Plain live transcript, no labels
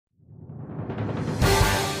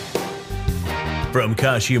From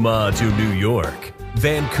Kashima to New York,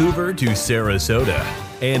 Vancouver to Sarasota,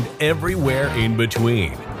 and everywhere in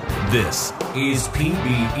between, this is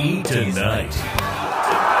PBE Tonight.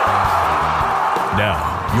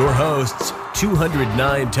 Now, your hosts,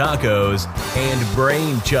 209 Tacos and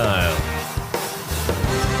Brainchild.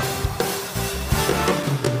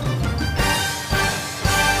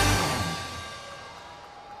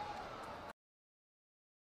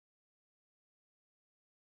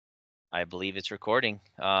 I believe it's recording.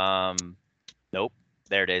 Nope.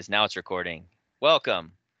 There it is. Now it's recording.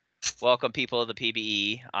 Welcome, people of the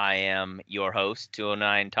PBE. I am your host,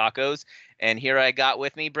 209 Tacos, and here I got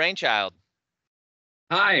with me Brainchild.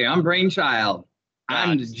 Hi, I'm Brainchild.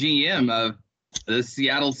 I'm the GM of the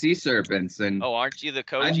Seattle Sea Serpents, and aren't you the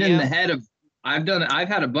co-GM? I've been the head of. I've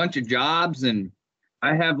had a bunch of jobs, and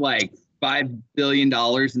I have like $5 billion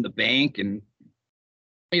in the bank, and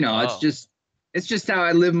it's just how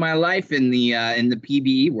I live my life in the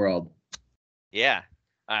PBE world. Yeah.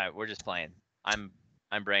 All right, we're just playing. I'm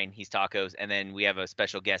Brain. He's Tacos, and then we have a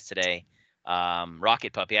special guest today,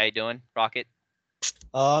 Rocketpuppy. How you doing, Rocket?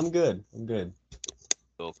 I'm good.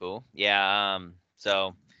 Cool. Yeah.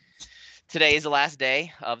 So today is the last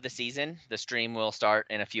day of the season. The stream will start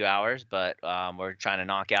in a few hours, but we're trying to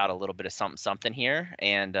knock out a little bit of something here,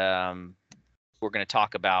 and we're going to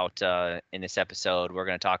talk about in this episode. We're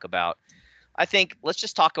going to talk about. I think let's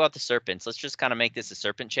just talk about the Serpents. Let's just kind of make this a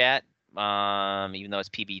Serpent chat, even though it's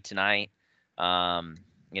PB tonight.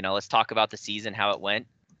 Let's talk about the season, how it went,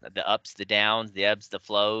 the ups, the downs, the ebbs, the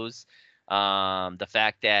flows. The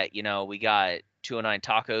fact that, we got 209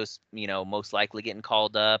 Tacos, most likely getting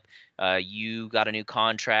called up. You got a new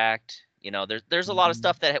contract. There's a lot of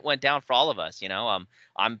stuff that went down for all of us.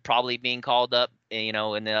 I'm probably being called up, in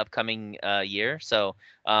the upcoming year. So,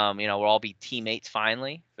 we'll all be teammates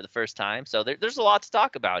finally for the first time. So there's a lot to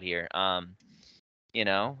talk about here.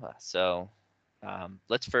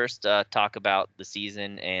 Let's first talk about the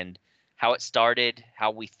season and how it started,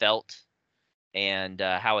 how we felt, and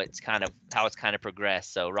how it's kind of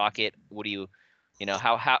progressed. So, Rocket, what do you,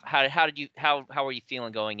 how are you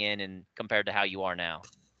feeling going in and compared to how you are now?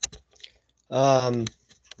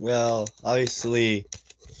 Well, obviously,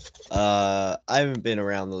 I haven't been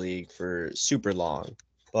around the league for super long,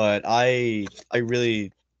 but I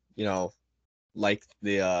really, like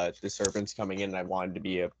the Serpents coming in, and I wanted to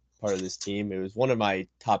be a part of this team. It was one of my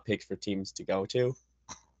top picks for teams to go to,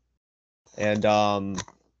 and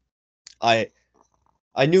I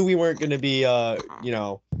knew we weren't going to be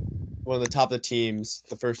one of the top of the teams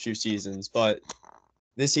the first few seasons, but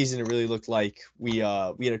this season it really looked like we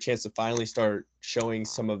had a chance to finally start showing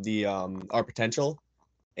some of the our potential.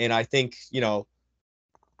 And I think,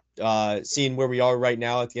 seeing where we are right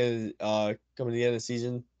now at the end coming to the end of the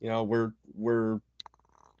season, we're where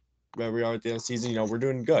we are at the end of the season, we're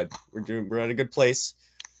doing good. We're at a good place.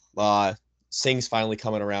 Sing's finally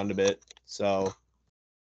coming around a bit. So,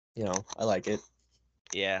 I like it.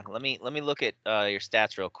 Yeah, let me look at your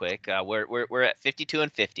stats real quick. We're at 52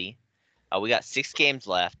 and 50. We got 6 games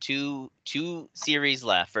left, two series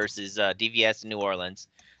left versus DVS and New Orleans.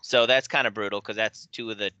 So that's kind of brutal because that's 2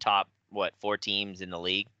 of the top 4 teams in the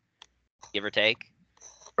league, give or take,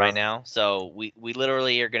 right now. So we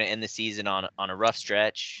literally are going to end the season on a rough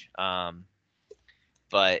stretch.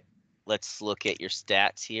 But let's look at your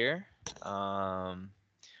stats here.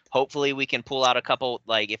 Hopefully we can pull out a couple.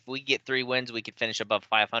 Like if we get 3 wins, we could finish above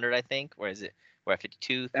 500. I think. Where is it? We're at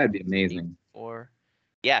 52. That'd be amazing. 54.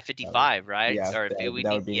 Yeah, 55, right? Yeah, or that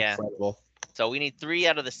would be incredible. So we need 3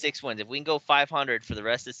 out of the 6 wins. If we can go 500 for the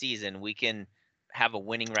rest of the season, we can have a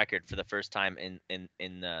winning record for the first time in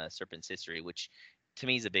Serpent's history, which to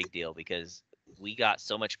me is a big deal because we got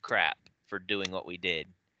so much crap for doing what we did.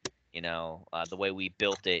 The way we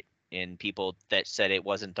built it, and people that said it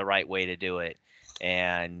wasn't the right way to do it.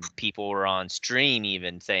 And people were on stream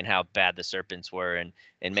even saying how bad the Serpents were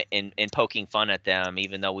and poking fun at them,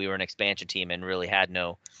 even though we were an expansion team and really had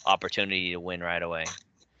no opportunity to win right away.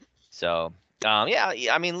 So,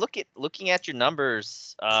 I mean, looking at your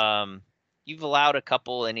numbers, you've allowed a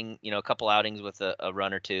couple outings with a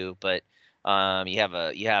run or 2, but you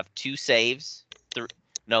have 2 saves,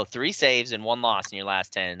 3 saves and 1 loss in your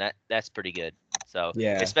last 10. That's pretty good. So,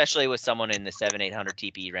 yeah, especially with someone in the 700-800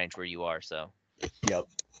 TPE range where you are. So. Yep.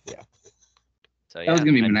 Yeah. So that was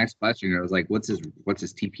gonna be my next question. I was like, what's his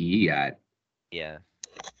TPE at? Yeah.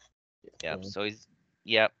 Yep. So he's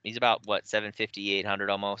about 750, 800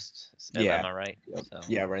 almost. Yeah. Am I right? Yep. So,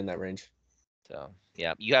 yeah, we're in that range. So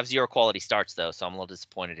yeah, you have 0 quality starts though, so I'm a little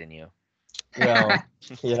disappointed in you. Well,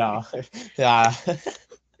 yeah.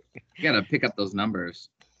 You gotta pick up those numbers.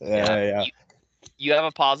 Yeah. You have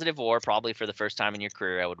a positive WAR probably for the first time in your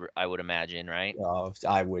career. I would imagine, right?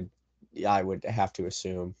 I would have to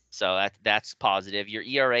assume. So that's positive. Your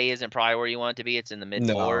ERA isn't probably where you want it to be. It's in the mid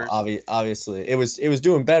No, fours. obviously it was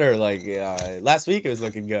doing better. Like last week it was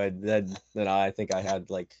looking good. Then I think I had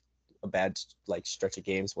like a bad like stretch of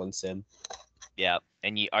games one sim. Yeah.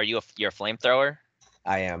 And you're a flamethrower?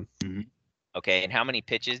 I am. Okay. And how many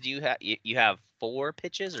pitches do you have? You have 4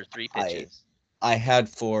 pitches or 3 pitches? I had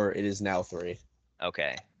 4. It is now 3.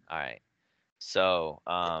 Okay. All right. So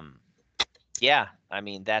yeah. I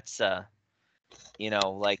mean that's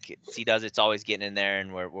like C does. It's always getting in there,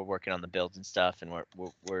 and we're working on the builds and stuff, and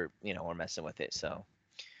we're messing with it. So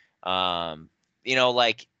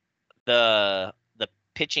like the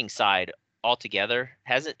pitching side altogether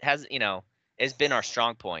has been our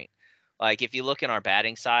strong point. Like if you look in our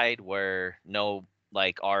batting side, where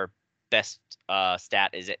our best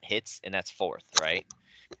stat is at hits, and that's 4th, right?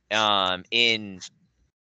 In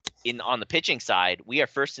on the pitching side, we are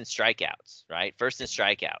first in strikeouts, right? First in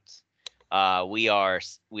strikeouts. We are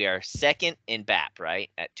 2nd in BAP,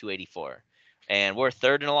 right, at 284, and we're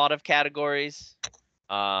 3rd in a lot of categories.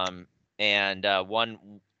 And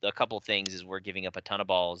a couple of things is we're giving up a ton of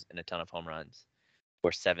balls and a ton of home runs.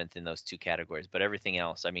 We're 7th in those 2 categories, but everything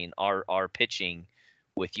else, I mean, our pitching,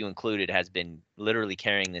 with you included, has been literally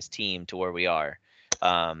carrying this team to where we are.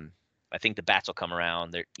 I think the bats will come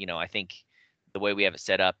around. I think the way we have it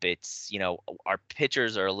set up, it's our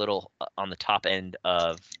pitchers are a little on the top end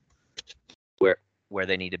of where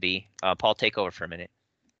they need to be. Paul, take over for a minute.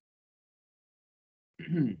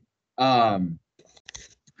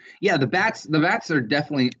 Yeah, the bats are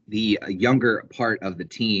definitely the younger part of the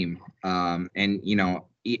team. And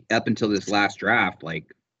up until this last draft, like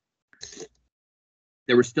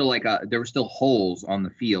there were still holes on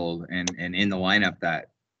the field and in the lineup that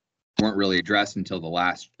weren't really addressed until the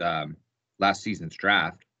last season's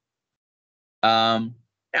draft. Yeah,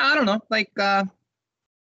 I don't know. Like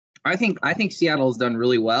I think Seattle's done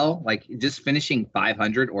really well. Like just finishing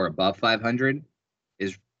 500 or above 500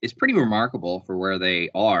 is pretty remarkable for where they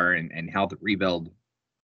are and how the rebuild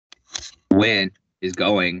is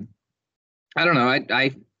going. I don't know.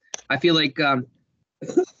 I feel like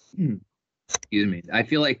excuse me. I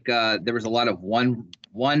feel like there was a lot of one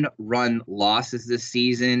run losses this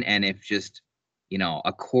season, and if just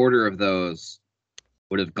a quarter of those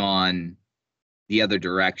would have gone the other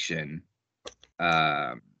direction,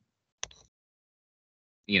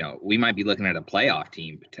 we might be looking at a playoff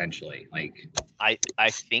team potentially. Like I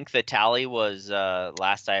think the tally was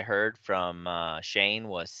last I heard from Shane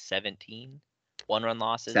was 17 one-run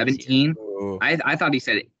losses. 17. I thought he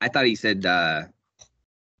said.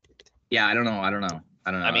 Yeah, I don't know.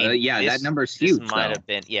 I mean, that number's huge. This might have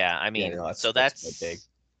been. Yeah, I mean, that's big.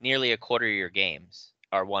 Nearly a quarter of your games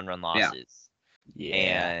are one-run losses.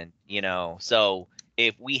 Yeah. And so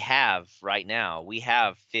if we have right now, we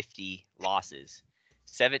have 50 losses.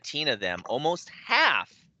 17 of them, almost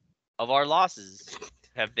half of our losses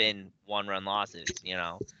have been one-run losses.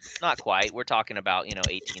 Not quite. We're talking about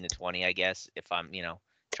 18 to 20, I guess, if I'm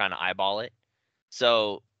trying to eyeball it.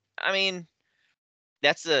 So I mean,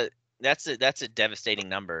 that's a devastating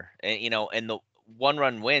number. And and the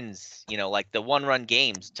one-run wins, like the one-run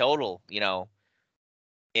games total,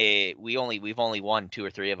 we've only won 2 or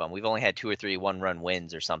 3 of them. We've only had 2 or 3 one-run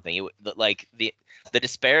wins or something. The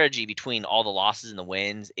disparity between all the losses and the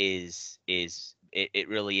wins is it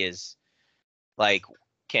really is. Like,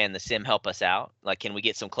 can the sim help us out? Like, can we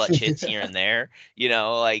get some clutch hits here and there?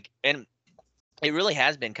 And it really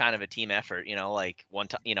has been kind of a team effort. Like one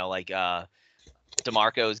time,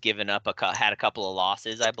 DeMarco's given up had a couple of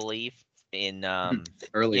losses, I believe, in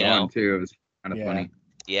early on too. It was kind of funny.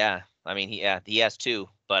 Yeah, I mean he has 2,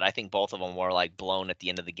 but I think both of them were like blown at the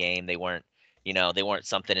end of the game. They weren't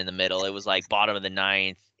something in the middle. It was like bottom of the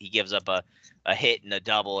 9th. He gives up a hit and a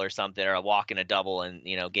double or something, or a walk and a double, and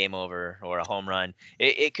game over, or a home run.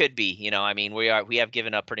 It could be. I mean, we have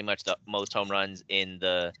given up pretty much the most home runs in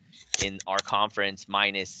our conference,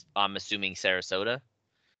 minus I'm assuming Sarasota.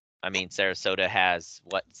 I mean, Sarasota has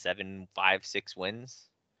what, 7, 5, 6 wins?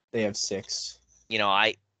 They have 6.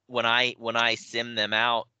 When I sim them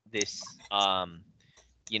out this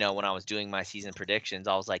when I was doing my season predictions,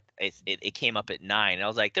 I was like, it came up at 9. And I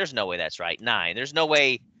was like, there's no way that's right. 9. There's no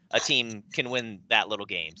way a team can win that little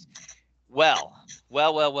games. Well.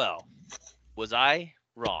 Was I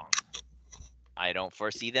wrong? I don't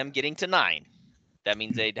foresee them getting to 9. That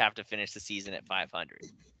means they'd have to finish the season at 500.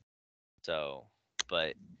 So,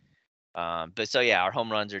 but so yeah, our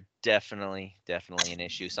home runs are definitely an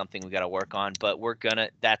issue, something we got to work on, but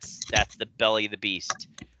that's the belly of the beast.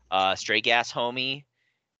 Stray Gas Homie,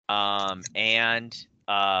 and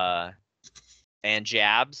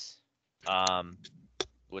Jabs.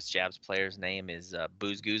 What's Jabs' player's name is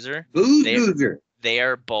Booze Goozer. Booze Goozer. They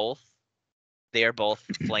are both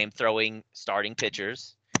flame throwing starting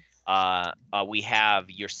pitchers. We have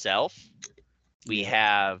yourself. We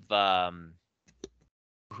have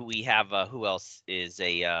who else is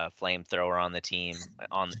a flamethrower on the team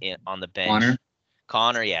on the bench?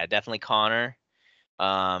 Connor, yeah, definitely Connor.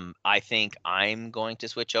 I think I'm going to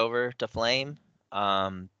switch over to flame.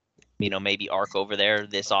 Maybe arc over there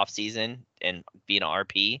this off season and be an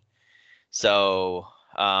RP. So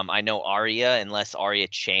I know Arya, unless Arya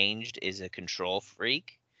changed, is a control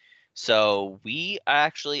freak. So we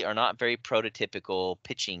actually are not very prototypical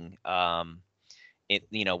pitching.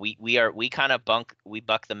 We kind of buck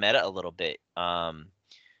the meta a little bit.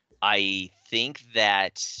 I think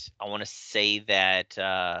that I want to say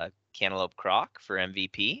that Cantaloupe Croc for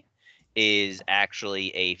MVP is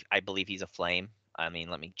actually I believe he's a flame. I mean,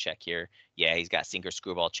 let me check here. Yeah, he's got sinker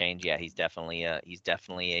screwball change. Yeah, he's definitely a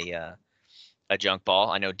junk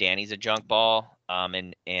ball. I know Danny's a junk ball.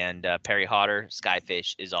 And Perry Hodder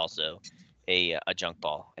Skyfish is also a junk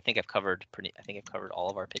ball. I think I've covered all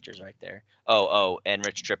of our pitchers right there. Oh, and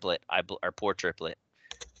Rich Triplet, our poor Triplet.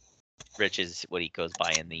 Rich is what he goes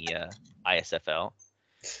by in the ISFL.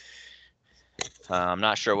 I'm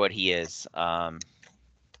not sure what he is,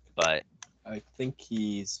 but I think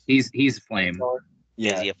he's flame.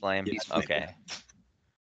 Yeah. Is he a flame? Flame. Okay.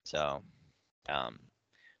 So,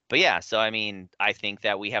 but yeah, so I mean, I think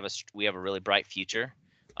that we have a really bright future.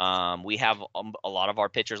 We have a lot of our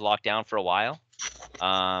pitchers locked down for a while.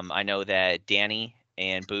 I know that Danny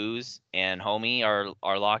and Booze and Homie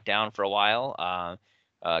are locked down for a while.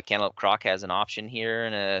 Cantaloupe Croc has an option here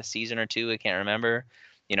in a season or two. I can't remember.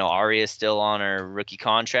 Ari is still on her rookie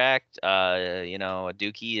contract.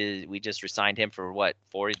 Dookie we just resigned him for what,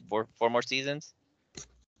 four more seasons,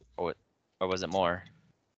 or was it more?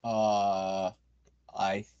 I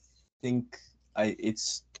think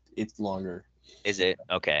it's longer. Is it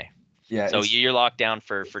okay? Yeah. So you're locked down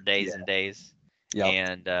for days and days. Yeah.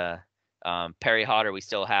 And Perry Hodder, we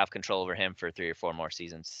still have control over him for 3 or 4 more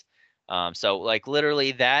seasons. So like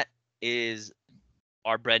literally that is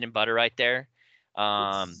our bread and butter right there.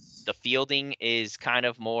 The fielding is kind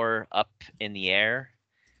of more up in the air.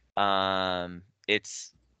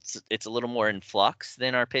 It's a little more in flux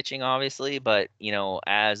than our pitching, obviously, but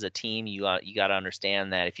as a team, you got to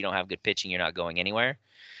understand that if you don't have good pitching, you're not going anywhere.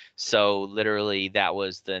 So literally, that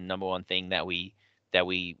was the number one thing that we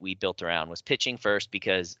built around was pitching first,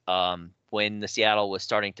 because when the Seattle was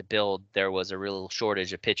starting to build, there was a real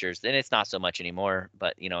shortage of pitchers. And it's not so much anymore,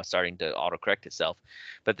 but it's starting to autocorrect itself.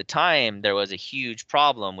 But at the time, there was a huge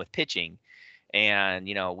problem with pitching, and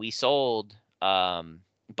we sold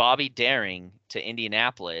Bobby Daring to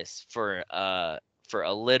Indianapolis for a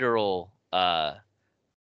literal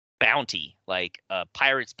bounty, like a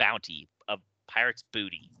pirate's bounty, a pirate's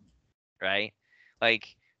booty, right?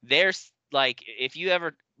 Like there's like, if you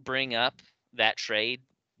ever bring up that trade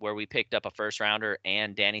where we picked up a first rounder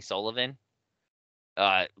and Danny Sullivan,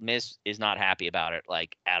 Miz is not happy about it,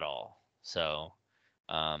 like at all. So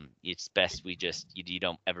it's best you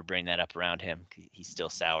don't ever bring that up around him. He's still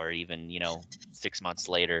sour even 6 months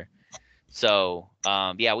later. So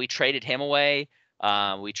yeah, we traded him away.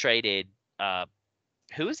 We traded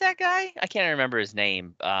who is that guy? I can't remember his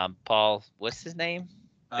name. Paul, what's his name?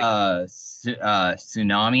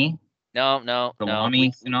 Tsunami. No.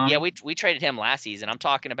 Tsunami. Yeah, we traded him last season. I'm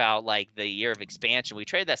talking about like the year of expansion. We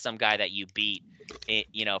traded that some guy that you beat,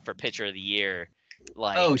 for pitcher of the year.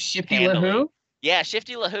 Like Shifty LaHoo. Yeah,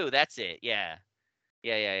 Shifty LaHoo. That's it. Yeah.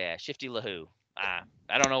 Shifty LaHoo.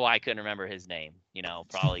 I don't know why I couldn't remember his name.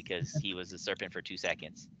 Probably because he was a serpent for 2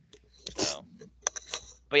 seconds. So,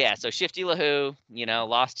 but yeah, so Shifty LaHoo,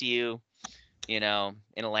 lost to you, in a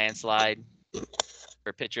landslide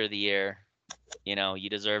for pitcher of the year. You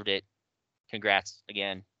deserved it. Congrats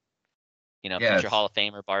again. Future Hall of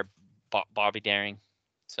Famer Bobby Daring.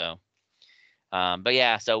 So, but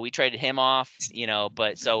yeah, so we traded him off,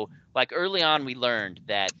 but so like early on we learned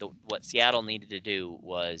that what Seattle needed to do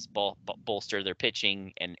was bolster their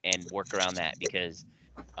pitching and work around that, because,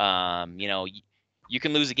 you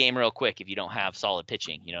can lose a game real quick if you don't have solid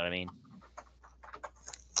pitching. You know what I mean?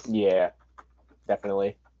 Yeah,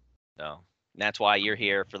 definitely. So that's why you're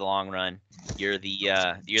here for the long run. You're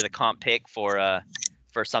the comp pick for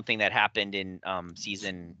something that happened in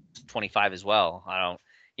season 25 as well. I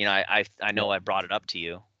know I brought it up to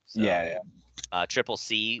you. So, Yeah. Triple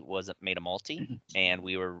C made a multi, and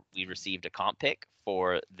we received a comp pick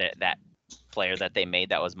for that player that they made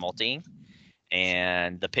that was multi,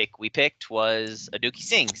 And the pick we picked was Aduki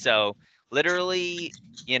Singh. So literally,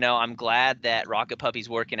 I'm glad that Rocket Puppy's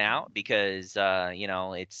working out because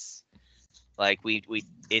it's like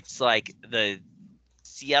it's like the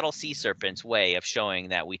Seattle Sea Serpents way of showing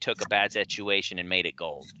that we took a bad situation and made it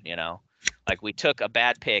gold. Like we took a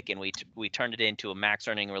bad pick and we turned it into a max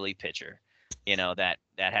earning relief pitcher. That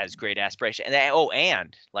has great aspiration.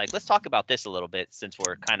 And like let's talk about this a little bit since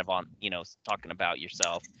we're kind of on talking about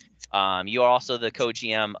yourself. You are also the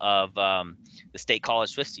co-GM of the State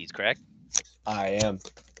College Swifties, correct? I am.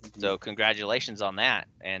 So congratulations on that.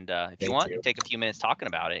 And if you want, you take a few minutes talking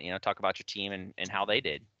about it. Talk about your team and how they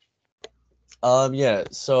did. Yeah.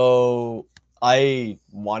 So I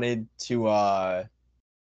wanted to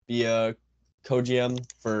be a co-GM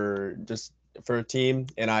for a team,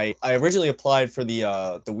 and I originally applied for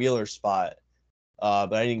the Wheeler spot,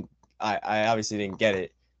 but I obviously didn't get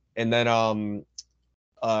it. And then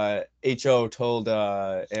HO told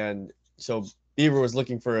and so Beaver was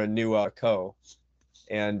looking for a new co,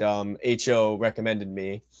 and HO recommended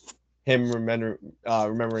me. Him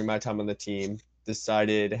remembering my time on the team,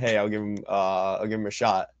 decided, hey, I'll give him a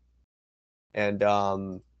shot. And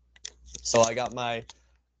so I got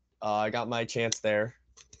my chance there.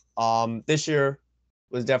 This year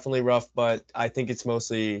was definitely rough, but I think it's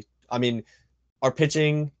mostly, our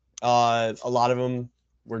pitching, a lot of them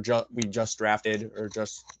we just drafted or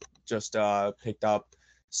just picked up.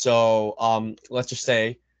 So let's just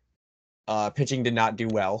say pitching did not do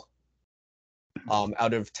well.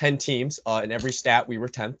 Out of 10 teams, in every stat we were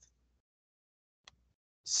 10th.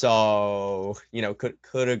 So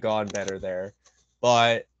could have gone better there,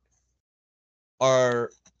 but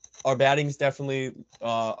our batting's definitely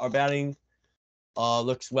our batting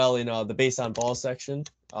looks well in the base on ball section,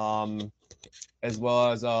 as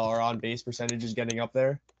well as our on base percentage is getting up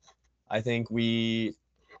there. I think we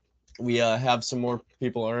have some more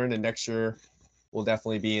people earned, and next year we'll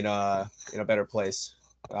definitely be in a better place.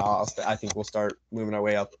 I think we'll start moving our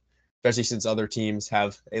way up, especially since other teams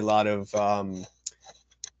have a lot of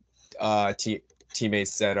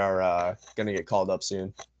teammates that are going to get called up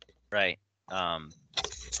soon. Right.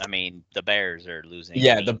 The Bears are losing.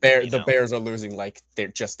 Yeah, the Bears are losing like they're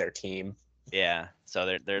just their team. Yeah,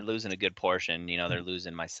 so they're losing a good portion. They're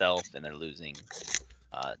losing myself and they're losing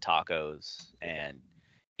Tacos, and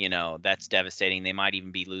that's devastating. They might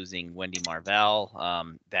even be losing Wendy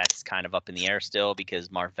Marvell. That's kind of up in the air still because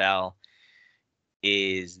Marvell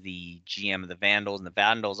is the GM of the Vandals, and the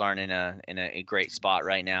Vandals aren't in a great spot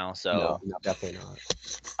right now. So no, definitely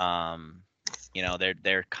not.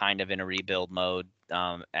 They're kind of in a rebuild mode,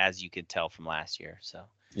 as you could tell from last year. So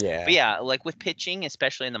yeah, but yeah, like with pitching,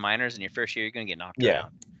 especially in the minors in your first year, you're gonna get knocked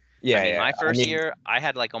around. Yeah, my first year, I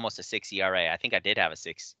had like almost a 6 ERA. I think I did have a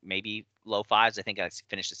 6, maybe low 5s. I think I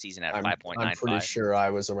finished the season at 5.95. I'm pretty sure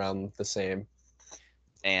I was around the same.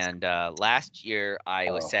 And last year,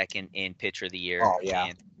 I was second in pitcher of the year. Oh,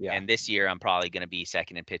 yeah. And this year, I'm probably going to be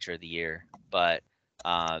second in pitcher of the year. But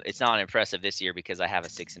it's not impressive this year because I have a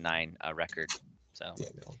 6-9 record. So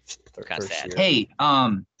kind of sad. Hey,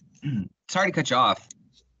 sorry to cut you off.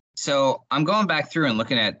 So I'm going back through and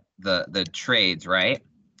looking at the trades, right?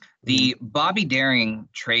 The Bobby Daring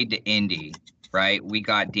trade to Indy, right? We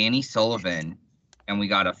got Danny Sullivan, and we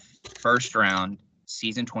got a first round,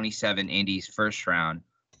 season 27 Indy's first round,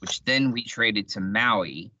 which then we traded to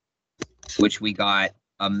Maui, which we got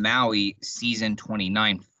a Maui season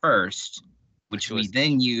 29 first, which we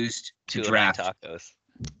then used to draft Tacos.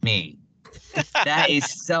 Me. That is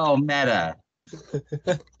so meta.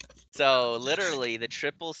 So literally the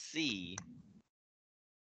triple C.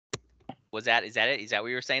 Is that it? Is that what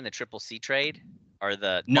you were saying? The triple C trade? Or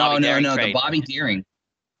the Bobby Daring trade? The Bobby Daring.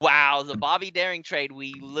 Wow, the Bobby Daring trade,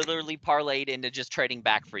 we literally parlayed into just trading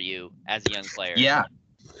back for you as a young player. Yeah.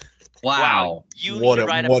 Wow. What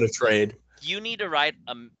a trade. You need to write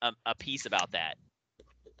a piece about that.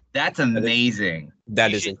 That's amazing.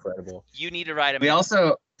 That is incredible. You need to write a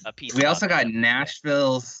piece. We also got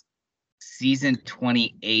Nashville's season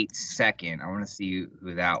 28 second. I want to see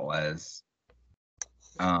who that was.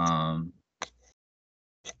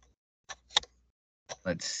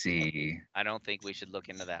 Let's see. I don't think we should look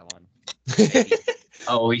into that one. Maybe.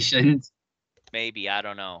 Oh, we shouldn't? Maybe. I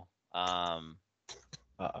don't know.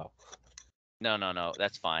 Uh-oh. No.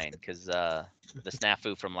 That's fine because the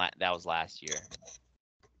snafu from that was last year.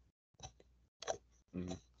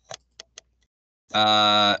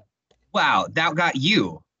 Wow, that got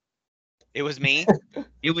you. It was me?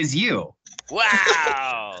 It was you.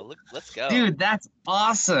 Wow. Let's go. Dude, that's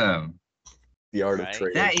awesome. The art of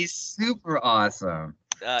trade. That is super awesome.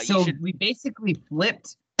 We basically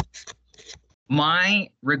flipped my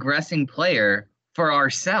regressing player for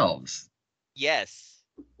ourselves. Yes.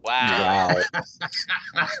 Wow.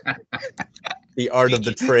 Wow. The art of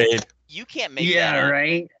the You- trade. You can't make Yeah, that up.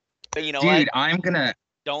 right? But you know Dude, what? I'm gonna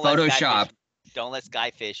Don't let Photoshop.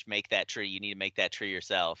 Skyfish make that tree. You need to make that tree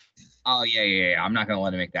yourself. Oh yeah. I'm not gonna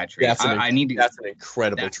let him make that tree. That's I need to. That's an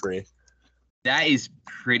incredible that- tree. That is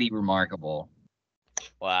pretty remarkable.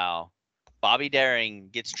 Wow. Bobby Daring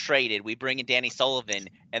gets traded. We bring in Danny Sullivan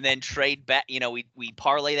and then trade back. You know, we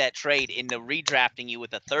parlay that trade into redrafting you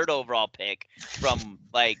with a 3rd overall pick from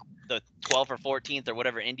like the 12th or 14th or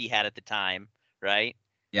whatever Indy had at the time, right?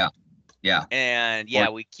 Yeah. And yeah,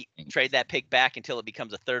 we trade that pick back until it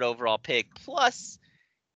becomes a 3rd overall pick. Plus,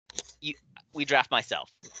 we draft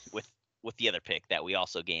myself with the other pick that we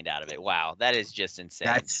also gained out of it. Wow, that is just insane.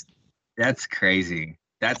 That's crazy.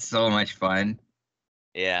 That's so much fun.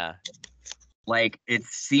 Yeah. Like, it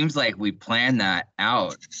seems like we planned that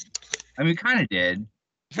out. I mean, we kind of did,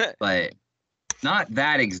 but not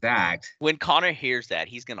that exact. When Connor hears that,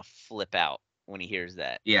 he's gonna flip out when he hears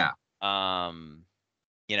that. Yeah.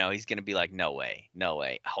 You know, he's gonna be like, no way.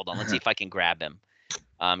 Hold on, let's see if I can grab him.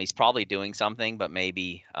 He's probably doing something, but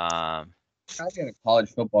maybe Probably at a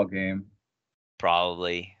college football game.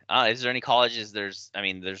 probably. Is there any colleges? There's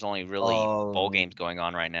only really bowl games going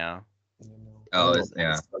on right now. Oh,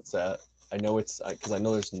 yeah. What's that? I know it's because I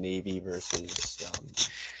know there's Navy versus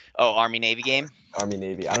Army Navy game. Army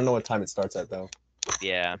Navy. I don't know what time it starts at though.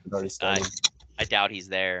 Yeah. It's already started. I doubt he's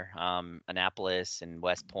there. Annapolis and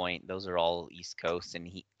West Point, those are all East Coast, and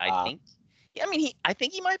I think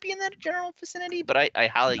he might be in that general vicinity, but I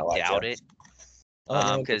highly doubt it.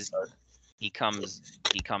 Because he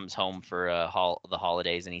comes home for the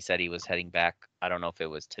holidays, and he said he was heading back. I don't know if it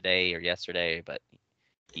was today or yesterday, but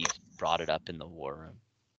he brought it up in the war room.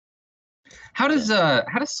 How does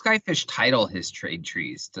Skyfish title his trade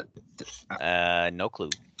trees? No clue.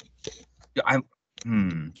 I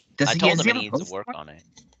told him he needs to work on it.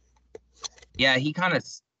 Yeah, he kind of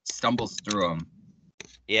stumbles through them.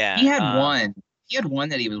 Yeah. He had one. He had one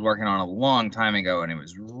that he was working on a long time ago, and it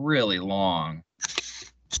was really long.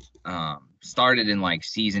 Started in like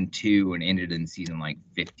season 2 and ended in season like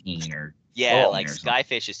 15 or like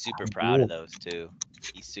Skyfish is super proud of those too.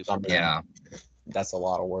 He's super proud. Yeah. That's a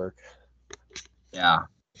lot of work. Yeah.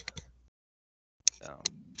 So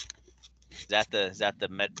is that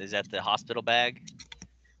the hospital bag?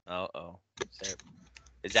 Oh.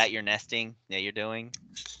 Is that your nesting that you're doing?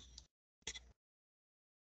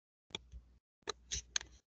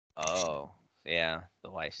 Oh, yeah.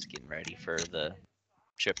 The wife's getting ready for the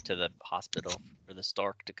trip to the hospital for the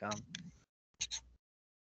stork to come.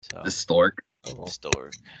 So The stork.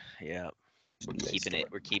 stork. Yeah.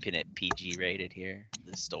 We're keeping it PG rated here.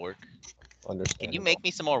 The stork. Can you make me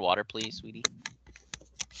some more water, please, sweetie?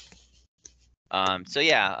 So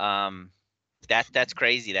yeah, that's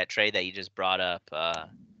crazy, that trade that you just brought up.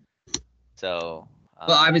 Well,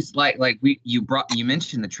 I was like you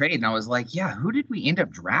mentioned the trade, and I was like, yeah, who did we end up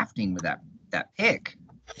drafting with that pick?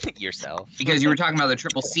 Yourself. Because you were talking about the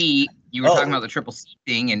triple C. You were talking about the triple C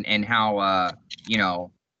thing, and how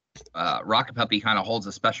Rocketpuppy kind of holds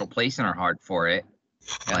a special place in our heart for it.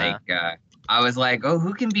 Like, I was like, oh,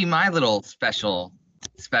 who can be my little special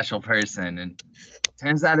person? And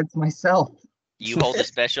turns out it's myself. You hold a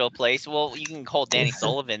special place. Well, you can hold Danny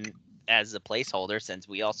Sullivan as a placeholder since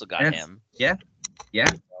we also got him. Yeah.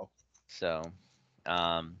 So,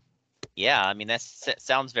 yeah. I mean, that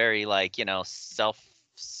sounds very like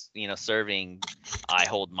serving. I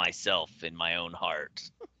hold myself in my own heart.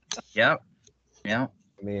 Yep. I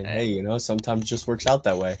mean, hey, sometimes it just works out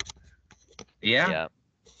that way. Yeah.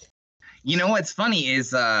 You know what's funny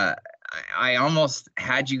is I almost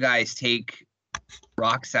had you guys take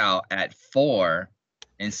Rocks out at 4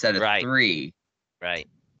 instead of 3. Right.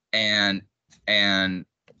 And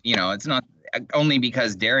it's not only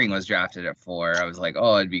because Daring was drafted at 4. I was like,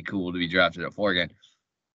 oh, it'd be cool to be drafted at 4 again.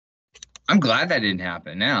 I'm glad that didn't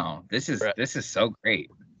happen. Now this is so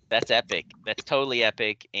great. That's epic. That's totally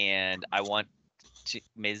epic, and I want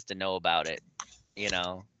Miz to know about it.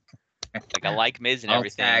 Like, I like Miz and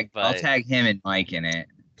everything, but I'll tag him and Mike in it.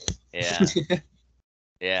 Yeah.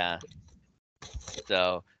 Yeah.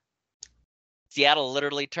 So Seattle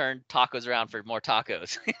literally turned tacos around for more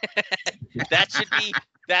tacos. That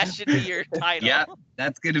should be your title. Yeah,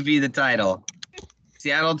 that's gonna be the title.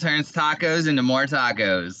 Seattle turns tacos into more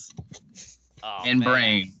tacos.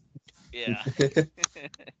 Brain. Yeah.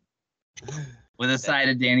 With a side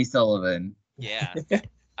of Danny Sullivan. Yeah.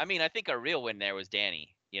 I mean, I think our real win there was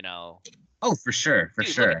Danny. Oh, for sure, for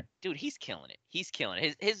Dude, look sure. dude, he's killing it. He's killing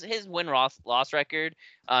it. His win loss record.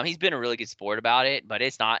 He's been a really good sport about it, but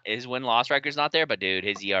it's not his win loss record's not there. But dude,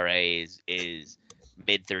 his ERA is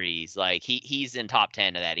mid threes. Like he's in top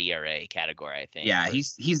 10 of that ERA category, I think. Yeah,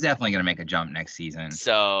 he's definitely gonna make a jump next season,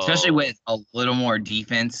 especially So with a little more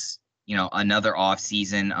defense. Another off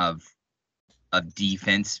season of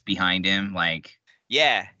defense behind him. Like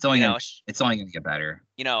yeah, it's only gonna get better.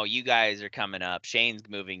 you guys are coming up. Shane's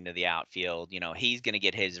moving to the outfield. He's gonna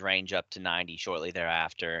get his range up to 90 shortly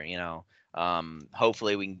thereafter.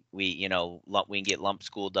 Hopefully we can get Lump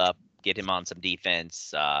schooled up, get him on some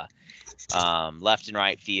defense, left and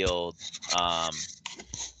right field. I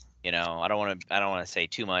don't want to say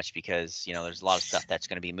too much because there's a lot of stuff that's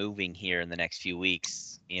going to be moving here in the next few weeks.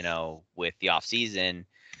 With the off season,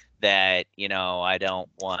 that I don't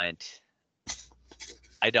want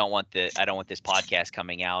this podcast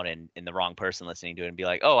coming out and the wrong person listening to it and be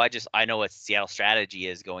like, oh, I know what Seattle's strategy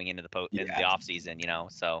is going into in the off season,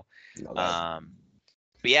 so but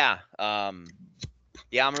yeah, I'm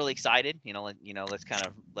really excited.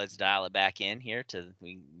 Let's dial it back in here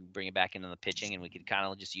we bring it back into the pitching, and we could kind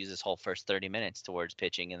of just use this whole first 30 minutes towards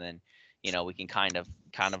pitching, and then we can kind of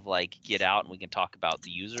like get out and we can talk about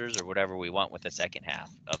the users or whatever we want with the second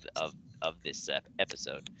half of this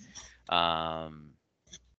episode.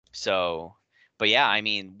 So, but yeah, I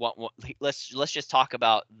mean, let's just talk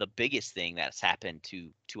about the biggest thing that's happened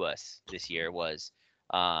to us this year was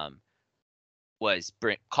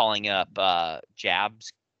calling up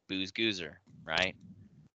Jabs Booze Goozer, right?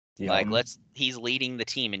 Yeah. Like he's leading the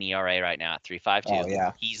team in ERA right now at 3.52. Oh,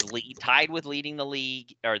 yeah. He's tied with leading the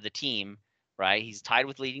league or the team, right? He's tied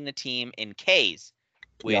with leading the team in Ks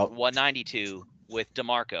with 192 with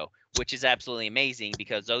DeMarco, which is absolutely amazing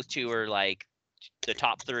because those two are like the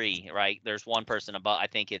top three, right? There's one person above. I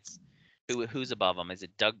think it's who's above him. Is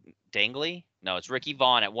it Doug Dangley? No, it's Ricky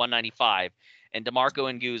Vaughn at 195, and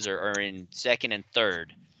DeMarco and Goozer are in second and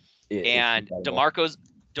third. And Goozer's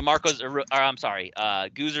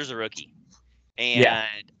a rookie, and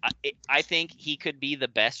I think he could be the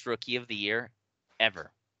best rookie of the year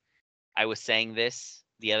ever. I was saying this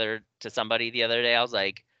to somebody the other day. I was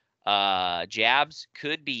like, Jabs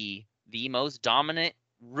could be the most dominant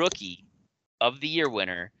rookie of the year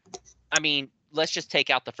winner. I mean, let's just take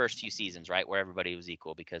out the first few seasons, right, where everybody was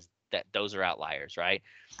equal, because those are outliers, right?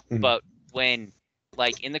 Mhm. But when,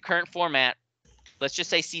 like, in the current format, let's just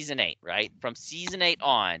say season 8, right? From season 8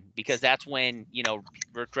 on, because that's when,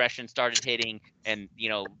 regression started hitting and,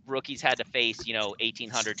 rookies had to face,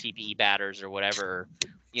 1,800 TPE batters or whatever,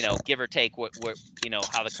 give or take what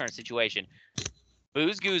how the current situation.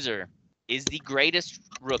 Booze Goozer is the greatest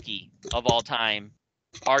rookie of all time,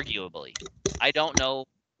 arguably. I don't know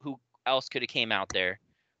who else could have came out there,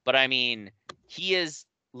 but I mean, he is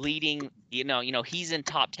leading, he's in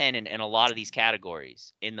top 10 in a lot of these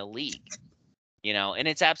categories in the league. And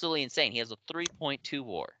it's absolutely insane. He has a 3.2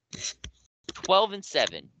 WAR,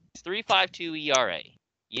 12-7, 3.52 ERA,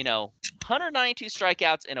 192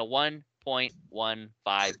 strikeouts and a 1.15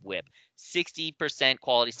 WHIP, 60%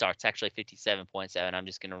 quality starts. Actually, 57.7. I'm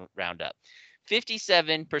just gonna round up.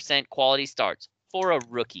 57% quality starts for a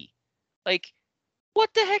rookie. Like,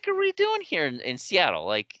 what the heck are we doing here in Seattle?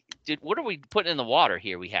 Like, dude, what are we putting in the water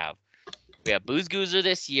here? We have Booze Goozer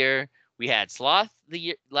this year. We had Sloth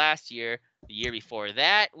last year. The year before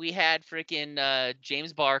that, we had freaking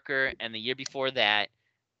James Barker, and the year before that,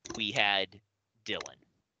 we had Dylan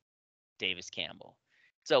Davis Campbell.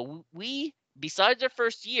 So we, besides our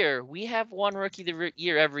first year, we have one rookie of the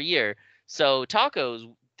year every year. So Tacos,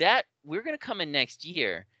 that we're gonna come in next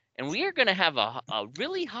year, and we are gonna have a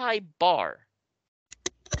really high bar.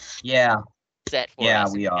 Yeah. Set for Yeah,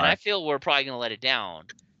 us. we are. And I feel we're probably gonna let it down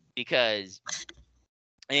because,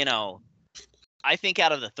 I think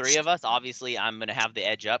out of the three of us, obviously I'm gonna have the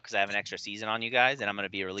edge up because I have an extra season on you guys, and I'm gonna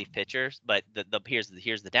be a relief pitcher. But here's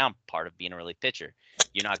the down part of being a relief pitcher.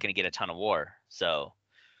 You're not gonna get a ton of WAR. So,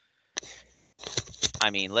 I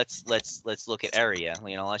mean, let's look at Aria.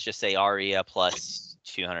 Let's just say Aria plus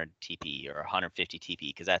 200 TP or 150 TP,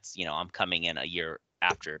 because that's I'm coming in a year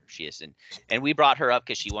after she is, and we brought her up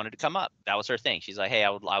because she wanted to come up. That was her thing. She's like, hey, I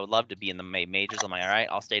would love to be in the majors. I'm like, all right,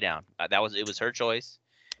 I'll stay down. It was her choice,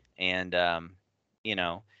 and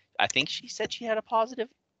I think she said she had a positive.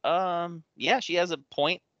 She has a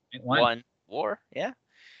 0.1 WAR. Yeah.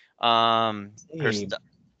 Her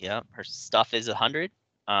stuff is 100.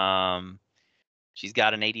 She's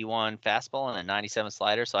got an 81 fastball and a 97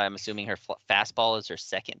 slider, so I'm assuming her fastball is her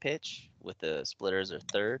second pitch with the splitter as her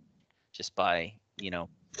third, just by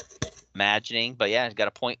imagining. But yeah, she's got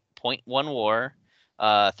a 0.1 WAR,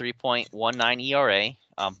 3.19 ERA.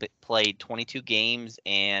 played 22 games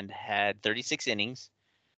and had 36 innings.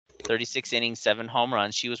 36 innings, 7 home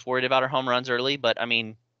runs. She was worried about her home runs early, but I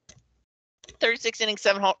mean, 36 innings,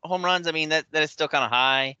 7 home runs. I mean, that is still kind of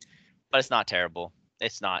high, but it's not terrible.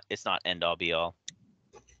 It's not end all be all.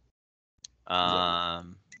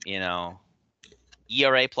 You know,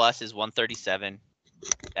 ERA plus is 137.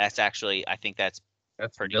 That's actually, I think that's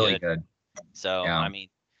pretty really good. So, Yeah. I mean,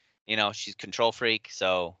 you know, she's control freak.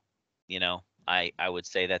 So, you know, I would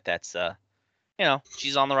say that's, you know,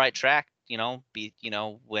 she's on the right track, you know,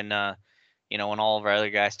 when all of our other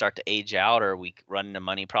guys start to age out or we run into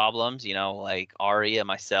money problems, you know, like Aria,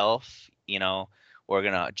 myself, you know, we're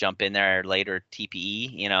going to jump in there later,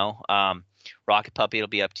 TPE, you know, Rocketpuppy, it'll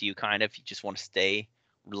be up to you kind of if you just want to stay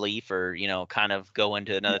relief or, you know, kind of go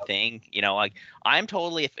into another thing, you know, like I'm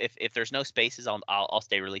totally, if there's no spaces, I'll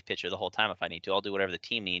stay relief pitcher the whole time if I need to. I'll do whatever the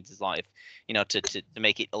team needs as long if, you know, to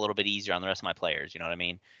make it a little bit easier on the rest of my players, you know what I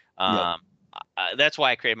mean? That's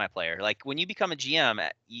why I created my player. Like when you become a GM,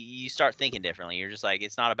 you start thinking differently. You're just like,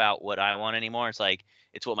 it's not about what I want anymore. It's like,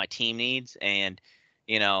 it's what my team needs. And,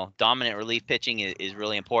 you know, dominant relief pitching is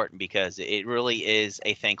really important because it really is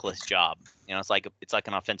a thankless job. You know, it's like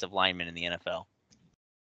an offensive lineman in the NFL.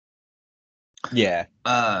 Yeah.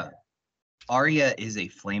 Arya is a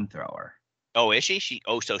flamethrower. Oh, is she? She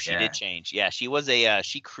did change. Yeah, she was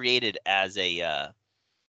she created as a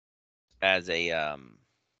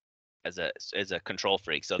control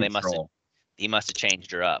freak. So he must have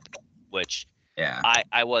changed her up, which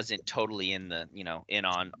I wasn't totally in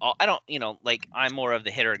on. I don't, you know, like I'm more of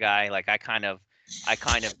the hitter guy. Like I kind of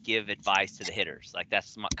give advice to the hitters. Like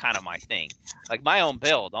that's kind of my thing. Like my own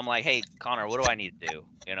build, I'm like, hey Connor, what do I need to do?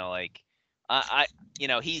 You know, like you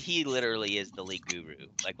know, he literally is the league guru.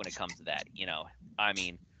 Like when it comes to that, you know, I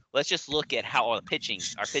mean, let's just look at how our pitching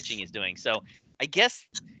is doing. So I guess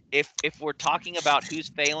if we're talking about who's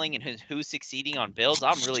failing and who's succeeding on builds,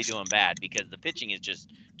 I'm really doing bad because the pitching is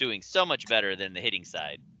just doing so much better than the hitting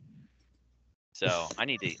side. So I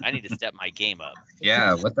need to step my game up.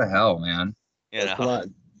 Yeah, what the hell, man? You know? Come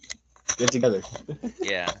on, get together.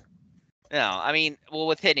 Yeah. No, I mean, well,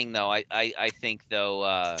 with hitting though, I think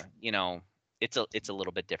though, you know, it's a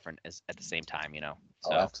little bit different at the same time, you know.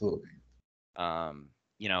 So, absolutely.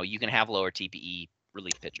 You know, you can have lower TPE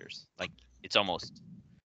relief pitchers. Like it's almost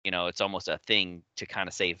a thing to kind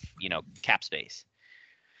of save, you know, cap space.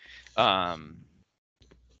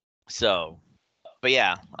 So, but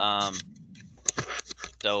yeah,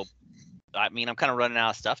 so I mean, I'm kind of running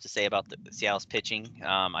out of stuff to say about the Seattle's pitching.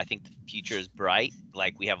 I think the future is bright.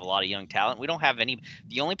 Like we have a lot of young talent. We don't have any.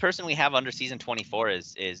 The only person we have under season 24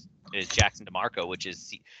 is Jackson DeMarco, which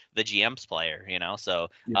is the GM's player. You know, so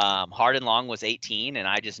Hard and Long was 18, and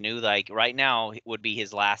I just knew like right now it would be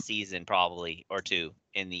his last season probably or two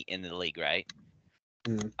in the league, right?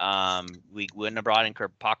 Mm-hmm. We wouldn't have brought in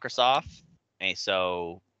Pokrasov, and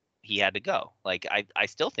so he had to go. Like I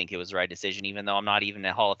still think it was the right decision, even though I'm not even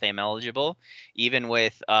a Hall of Fame eligible, even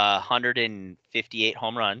with 158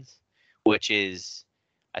 home runs, which is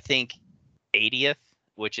I think 80th,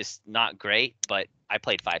 which is not great, but I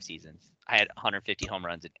played 5 seasons. I had 150 home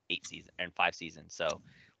runs in 5 seasons. So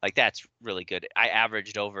like that's really good. I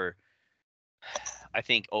averaged over, I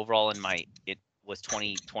think overall it was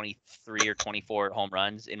 23 or 24 home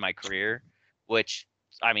runs in my career, which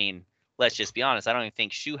I mean, let's just be honest. I don't even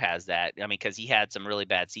think Shu has that. I mean, because he had some really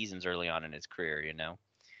bad seasons early on in his career, you know.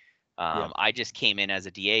 I just came in as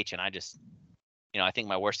a DH, and I just, you know, I think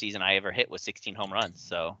my worst season I ever hit was 16 home runs.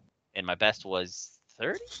 So, and my best was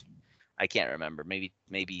 30. I can't remember. Maybe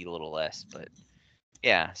a little less, but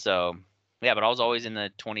yeah. So, yeah, but I was always in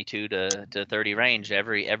the 22 to 30 range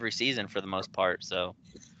every season for the most part. So,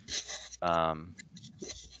 but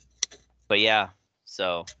yeah.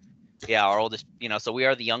 So. Yeah, our oldest, you know, so we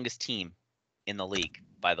are the youngest team in the league,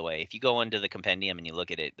 by the way. If you go into the compendium and you look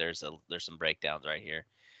at it, there's some breakdowns right here.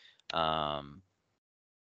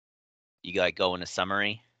 You like go into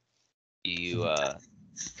summary, you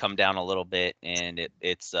come down a little bit, and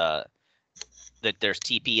it's that there's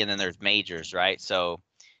TP and then there's majors, right? So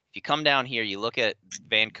if you come down here, you look at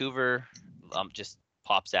Vancouver, just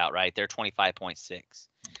pops out, right? They're 25.6.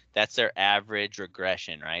 That's their average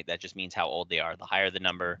regression, right? That just means how old they are. The higher the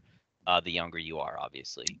number, the younger you are,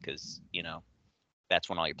 obviously, because, you know, that's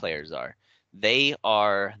when all your players are. They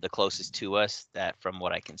are the closest to us that from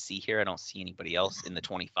what I can see here. I don't see anybody else in the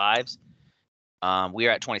 25s. We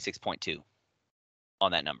are at 26.2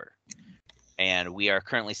 on that number. And we are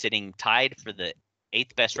currently sitting tied for the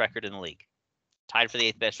 8th best record in the league. Tied for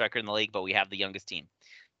the 8th best record in the league, but we have the youngest team.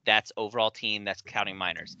 That's overall team, that's counting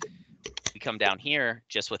minors. We come down here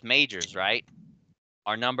just with majors, right?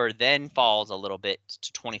 Our number then falls a little bit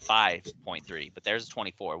to 25.3, but there's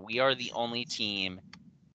 24. We are the only team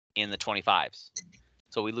in the 25s.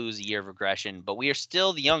 So we lose a year of regression, but we are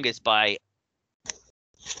still the youngest by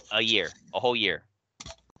a year, a whole year.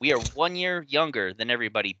 We are 1 year younger than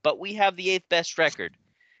everybody, but we have the 8th best record.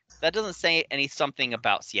 That doesn't say something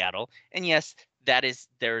about Seattle. And yes,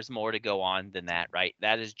 there's more to go on than that, right?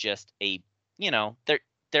 That is just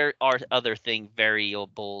there are other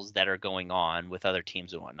variables that are going on with other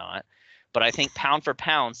teams and whatnot. But I think pound for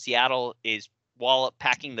pound, Seattle is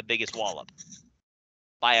packing the biggest wallop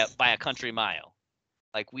by a country mile.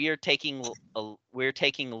 Like we are taking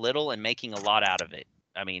little and making a lot out of it.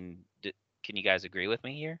 I mean, can you guys agree with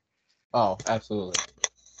me here? Oh, absolutely.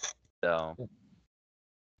 So,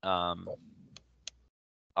 our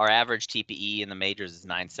average TPE in the majors is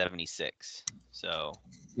 976. So,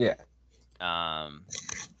 Yeah.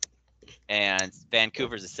 And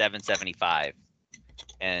Vancouver's is 775,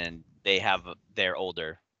 and they're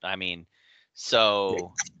older. I mean,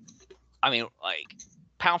 like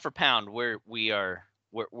pound for pound, we're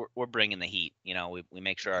bringing the heat. You know, we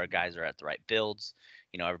make sure our guys are at the right builds.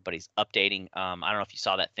 You know, everybody's updating. I don't know if you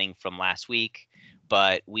saw that thing from last week,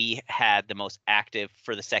 but we had the most active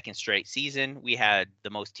for the second straight season. We had the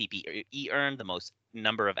most TPE earned, the most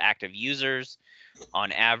number of active users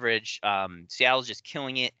on average. Seattle's just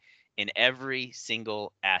killing it in every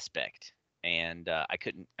single aspect, and I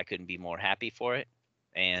couldn't be more happy for it.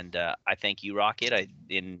 And I thank you, Rocket.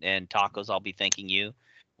 And Tacos, I'll be thanking you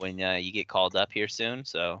when you get called up here soon.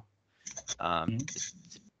 So it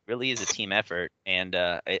really is a team effort, and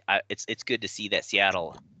it's good to see that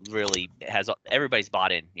Seattle really has everybody's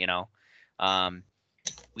bought in. You know,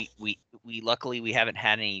 we luckily we haven't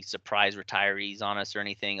had any surprise retirees on us or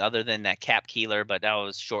anything other than that Cap Keeler, but that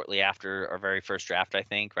was shortly after our very first draft, I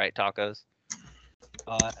think, right, Tacos?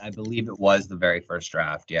 I believe it was the very first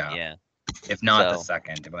draft. Yeah. Yeah. If not the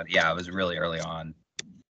second, but yeah, it was really early on.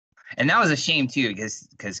 And that was a shame too,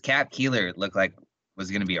 because Cap Keeler looked like was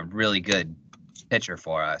going to be a really good pitcher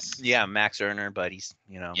for us. Yeah, Max Erner, but he's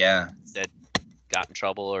said got in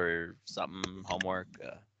trouble or something, homework.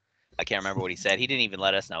 I can't remember what he said. He didn't even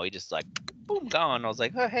let us know. He just like boom gone. I was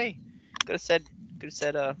like, oh hey, could have said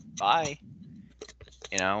bye.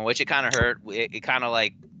 You know, which it kind of hurt. It kind of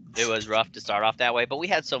like it was rough to start off that way, but we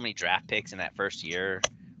had so many draft picks in that first year.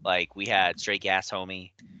 Like we had Straight Gas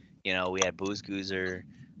Homie, you know, we had Booze Goozer,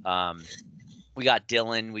 we got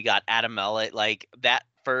Dylan, we got Adam Mellett. Like that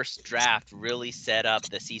first draft really set up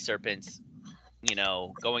the Sea Serpents, you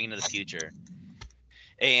know, going into the future.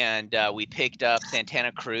 And we picked up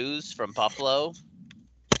Santana Cruz from Buffalo.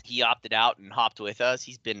 He opted out and hopped with us.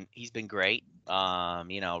 He's been great.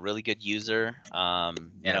 You know, really good user. You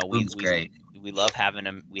know, great. We love having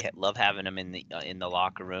him. We love having him in the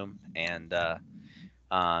locker room, and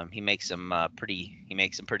he makes some pretty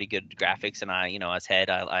good graphics. And as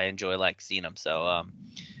head, I enjoy seeing him. So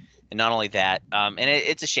and not only that, and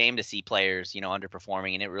it's a shame to see players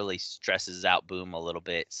underperforming, and it really stresses out Boom a little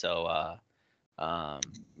bit. So or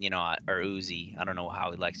Uzi, I don't know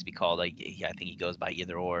how he likes to be called. I think he goes by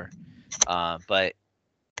either or. But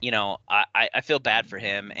I feel bad for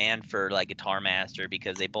him and for Guitar Master,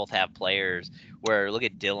 because they both have players where look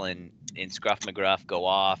at Dylan and Scruff McGruff go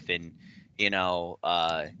off, and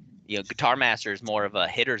Guitar Master is more of a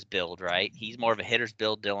hitter's build, right? He's more of a hitter's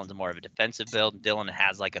build. Dylan's more of a defensive build. Dylan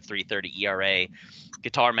has a 3.30 ERA.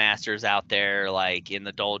 Guitar Master's out there in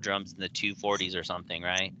the doldrums in the 240s or something,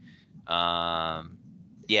 right?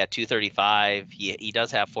 235. He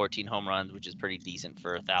does have 14 home runs, which is pretty decent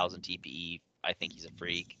for 1,000 TPE. I think he's a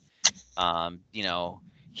freak.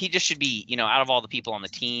 He just should be, out of all the people on the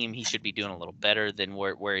team, he should be doing a little better than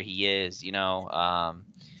where he is.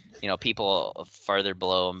 People farther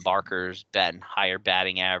below him, Barker's batting higher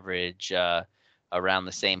batting average, around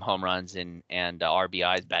the same home runs and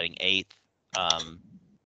RBIs, batting 8th.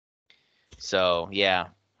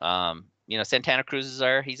 Santana Cruz is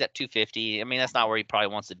there. He's at 250. I mean, that's not where he probably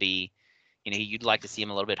wants to be. You'd like to see him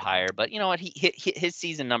a little bit higher, but you know what? His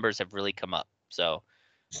season numbers have really come up. So,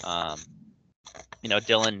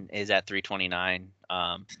 Dylan is at 329.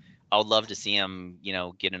 I would love to see him,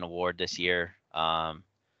 get an award this year. But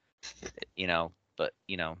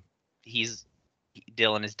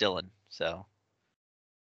Dylan is Dylan. So,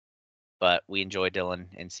 but we enjoy Dylan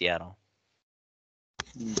in Seattle.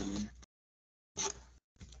 Mm-hmm.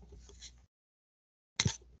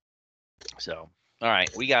 So, all right,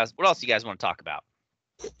 what else do you guys want to talk about?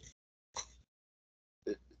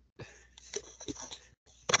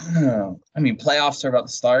 I mean, playoffs are about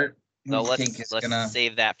to start. No, let's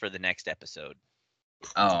save that for the next episode.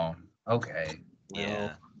 Oh, okay.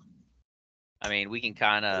 Yeah. I mean, we can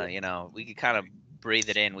kind of breathe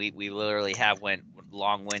it in. We literally have went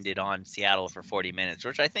long-winded on Seattle for 40 minutes,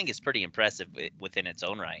 which I think is pretty impressive within its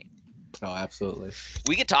own right. Oh, absolutely.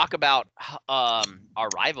 We could talk about our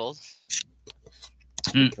rivals.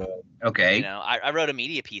 Okay. You know, I wrote a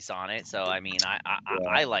media piece on it, so I mean,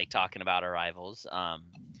 I like talking about our rivals.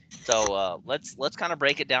 So let's kind of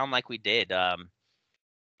break it down like we did.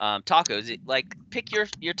 Tacos, like pick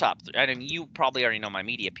your top three. I mean, you probably already know my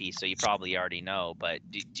media piece, so you probably already know. But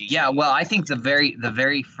do you? Yeah, well, I think the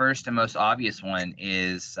very first and most obvious one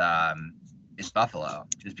is Buffalo,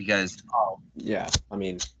 just because Oh, yeah. I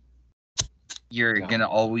mean, you're Yeah. gonna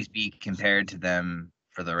always be compared to them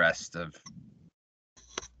for the rest of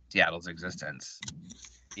Seattle's existence.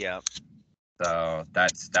 Yeah. So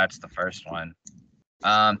that's the first one.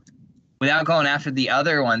 Without going after the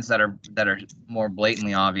other ones that are more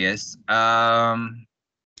blatantly obvious, I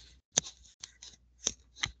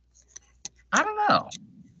don't know.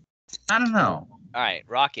 All right,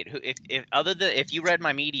 Rocket. Who, if other than if you read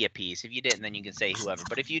my media piece, if you didn't, then you can say whoever.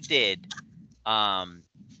 But if you did,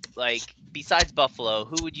 like besides Buffalo,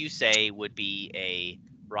 who would you say would be a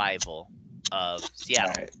rival of Seattle?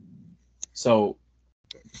 all right. So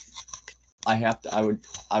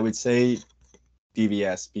I would say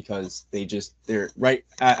DVS because they're right.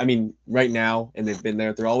 I mean, right now, and they've been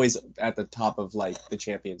there. They're always at the top of like the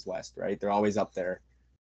Champions West, right? They're always up there.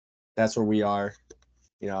 That's where we are.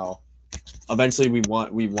 You know, eventually we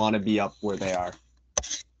want to be up where they are.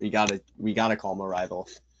 We gotta call them a rival.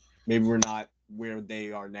 Maybe we're not where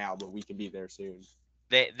they are now, but we can be there soon.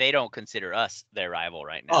 They don't consider us their rival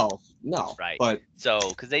right now. Oh no, Right. But So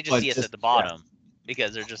because they just but see us just- at the bottom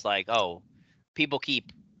because they're just like, oh, people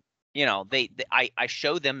keep, you know, I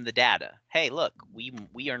show them the data. Hey, look, we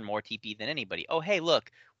earn more TP than anybody. Oh, hey,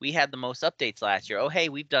 look, we had the most updates last year. Oh, hey,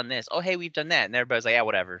 we've done this. Oh, hey, we've done that. And everybody's like, yeah,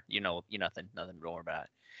 whatever. You know, nothing more about it.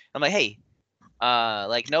 I'm like, hey,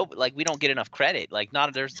 like no, like we don't get enough credit. Like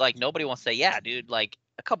there's like nobody wants to say, yeah, dude. Like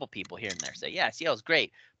a couple people here and there say, yeah, Seattle's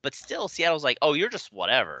great, but still Seattle's like, oh, you're just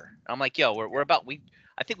whatever. I'm like, yo, we're about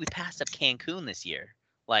I think we passed up Cancun this year,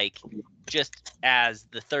 like just as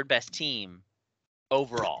the third best team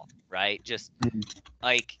overall, right? Just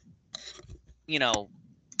like, you know,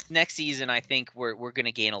 next season I think we're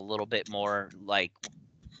gonna gain a little bit more, like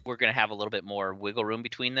we're gonna have a little bit more wiggle room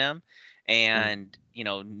between them. And you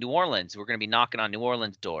know, New Orleans, we're gonna be knocking on New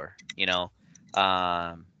Orleans' door. You know,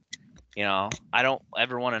 I don't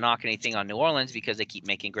ever want to knock anything on New Orleans because they keep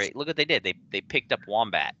making great. Look what they did. They picked up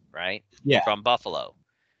Wombat, right? Yeah. From Buffalo.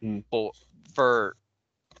 Mm. For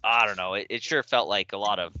I don't know. It sure felt like a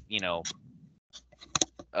lot of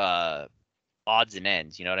odds and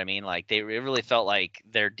ends. You know what I mean? Like it really felt like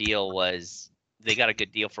their deal was they got a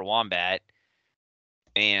good deal for Wombat,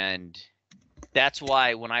 and that's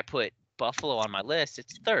why when I put Buffalo on my list,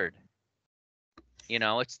 it's third. You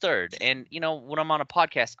know, it's third. And you know, when I'm on a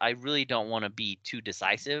podcast, I really don't want to be too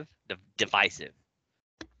divisive. I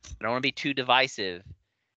don't want to be too divisive,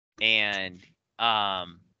 and I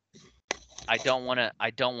don't want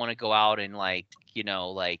to go out and like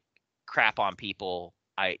crap on people.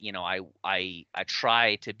 I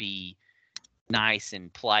try to be nice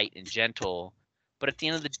and polite and gentle, but at the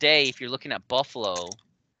end of the day, if you're looking at Buffalo,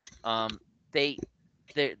 they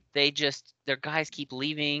just their guys keep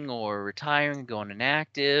leaving or retiring, going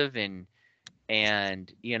inactive,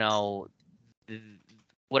 and you know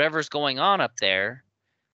whatever's going on up there.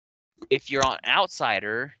 If you're an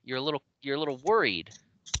outsider, you're a little worried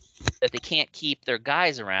that they can't keep their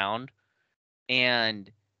guys around,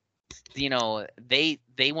 and you know they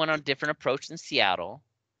went on a different approach than Seattle,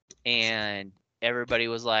 and everybody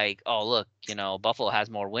was like, oh look, you know, Buffalo has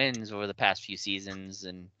more wins over the past few seasons,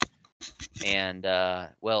 and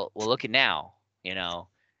well look at now, you know,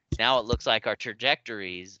 now it looks like our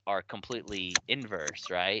trajectories are completely inverse,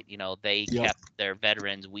 right? You know, they kept their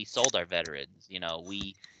veterans, we sold our veterans, you know,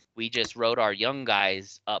 we just rode our young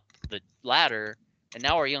guys up the ladder, and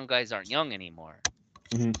now our young guys aren't young anymore.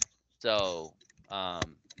 Mm-hmm. So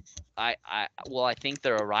I think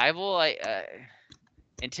they're a rival.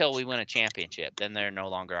 Until we win a championship, then they're no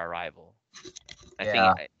longer our rival.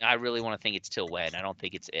 I really want to think it's till when. I don't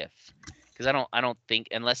think it's if, because I don't think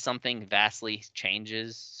unless something vastly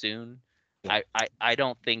changes soon, I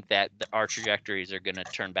don't think that our trajectories are going to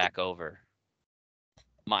turn back over.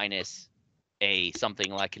 Minus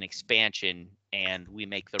something like an expansion, and we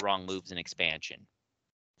make the wrong moves in expansion.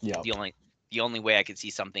 Yeah. The only way I could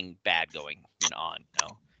see something bad going on. You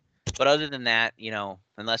know? But other than that, you know,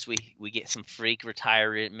 unless we get some freak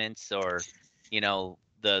retirements or, you know,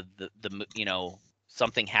 the you know,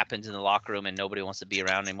 something happens in the locker room and nobody wants to be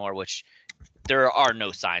around anymore, which there are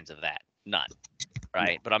no signs of that. None.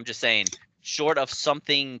 Right. But I'm just saying, short of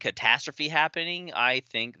something catastrophe happening, I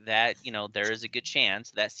think that, there is a good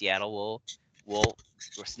chance that Seattle will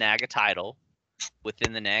snag a title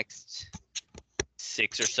within the next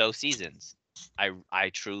 6 or so seasons. I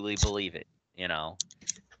truly believe it.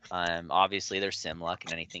 Obviously there's sim luck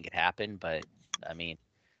and anything could happen, but I mean,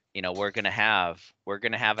 we're gonna have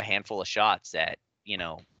a handful of shots at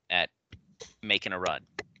making a run.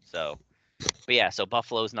 So, but yeah, so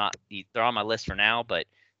Buffalo's not, they're on my list for now, but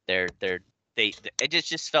they it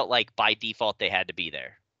just felt like by default they had to be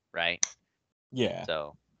there, right? Yeah.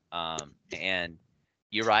 So, and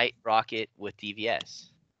you're right, Rocket with DVS.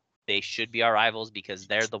 They should be our rivals because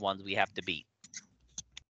they're the ones we have to beat.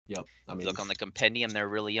 Yep. I mean, Look on the compendium, they're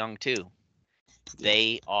really young too. Yeah.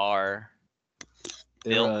 They are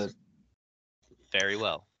they're built very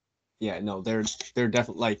well. yeah, no, they're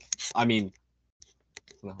definitely like, I mean,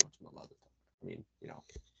 I don't know how much I'm allowed to talk. I mean,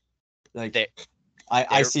 like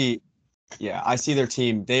I see, yeah, I see their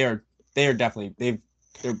team. They are definitely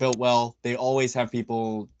they're built well. They always have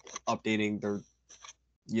people updating their,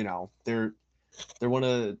 they're one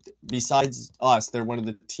of, besides us, they're one of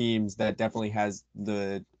the teams that definitely has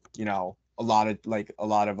the, a lot of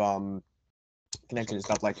connection and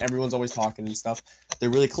stuff. Like everyone's always talking and stuff. They're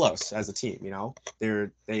really close as a team. They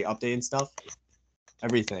update and stuff.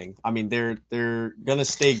 Everything. I mean, they're gonna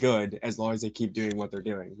stay good as long as they keep doing what they're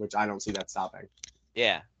doing, which I don't see that stopping.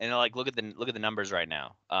 Yeah, and like look at the numbers right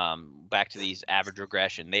now. Back to these average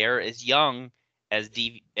regression. They are as young as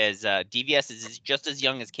DVS is just as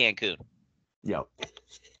young as Cancun. Yep.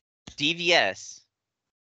 DVS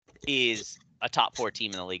is a top 4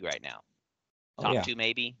 team in the league right now. Top 2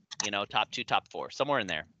 maybe, top 2, top 4, somewhere in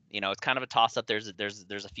there. It's kind of a toss up. There's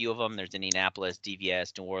a few of them. There's Indianapolis,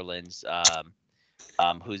 DVS, New Orleans.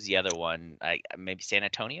 Who's the other one? Maybe San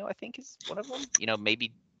Antonio, I think, is one of them.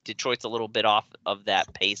 Maybe Detroit's a little bit off of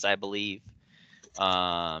that pace, I believe.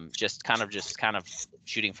 Just kind of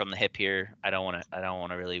shooting from the hip here. I don't want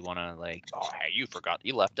to really like, oh, hey, you forgot,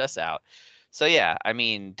 you left us out. So yeah, I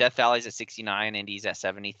mean, Death Valley's at 69, Indy's at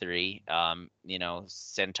 73. San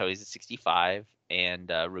Antonio's at 65, and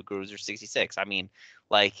Rougeau's are 66. I mean,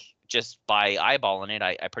 like, just by eyeballing it,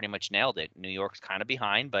 I pretty much nailed it. New York's kind of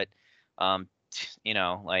behind, but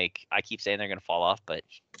like I keep saying they're gonna fall off, but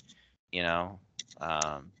they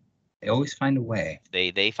always find a way.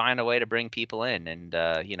 They find a way to bring people in, and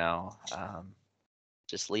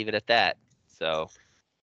just leave it at that. So,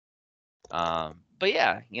 but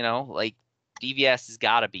yeah, like DVS has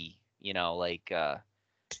got to be, like I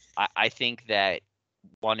think that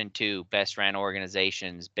 1 and 2 best ran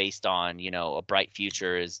organizations based on a bright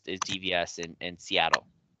future is DVS in Seattle.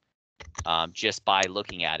 Just by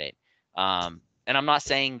looking at it. And I'm not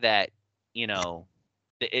saying that, the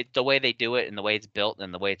way they do it and the way it's built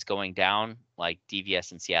and the way it's going down, like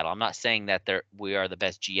DVS in Seattle, I'm not saying that we are the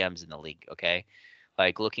best GMs in the league. Okay.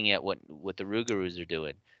 Like looking at what the Rougarous are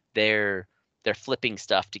doing, they're flipping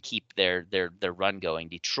stuff to keep their run going.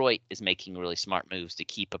 Detroit is making really smart moves to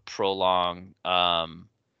keep a prolonged, to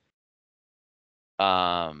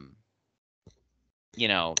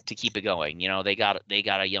keep it going. They got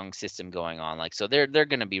a young system going on, like, so they're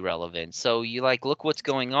going to be relevant. So you like look what's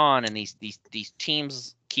going on, and these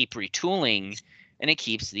teams keep retooling, and it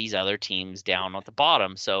keeps these other teams down at the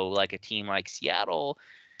bottom. So like a team like Seattle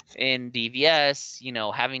and DVS,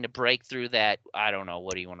 having to break through that, I don't know,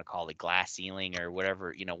 what do you want to call it, glass ceiling or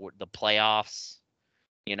whatever, the playoffs,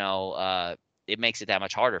 it makes it that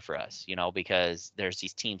much harder for us, because there's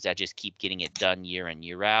these teams that just keep getting it done year in,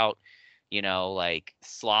 year out. Like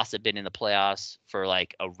Sloss have been in the playoffs for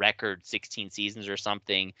like a record 16 seasons or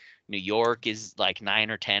something. New York is like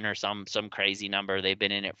 9 or 10 or some crazy number. They've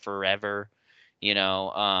been in it forever.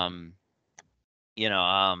 DVS,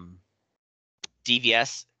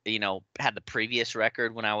 had the previous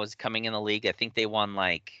record when I was coming in the league. I think they won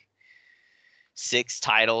like 6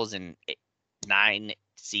 titles in 9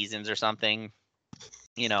 seasons or something.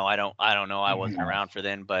 I don't know. I wasn't around for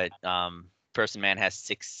then, but Person Man has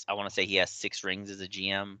 6. I want to say he has 6 rings as a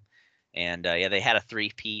GM, and yeah, they had a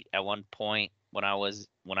 3-peat at one point when I was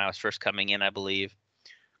first coming in, I believe.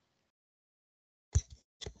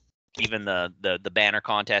 Even the banner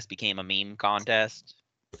contest became a meme contest.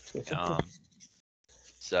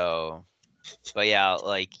 So, but yeah,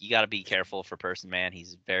 like you got to be careful for Person Man.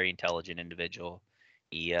 He's a very intelligent individual.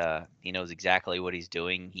 He knows exactly what he's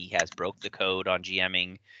doing. He has broke the code on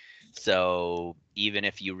GMing. So even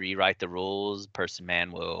if you rewrite the rules, Person Man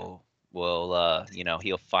will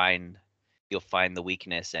he'll find the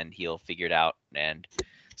weakness and he'll figure it out. And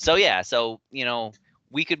so yeah,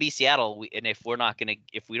 we could be Seattle, and if we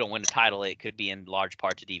don't win the title, it could be in large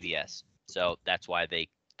part to DVS. So that's why I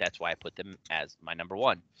put them as my number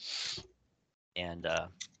 1. And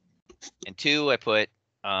 2, I put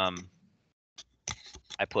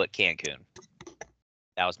Cancun.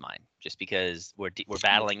 That was mine, just because we're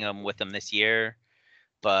battling them with them this year,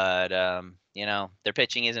 but their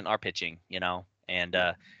pitching isn't our pitching, and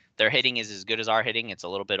their hitting is as good as our hitting. It's a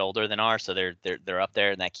little bit older than ours, so they're up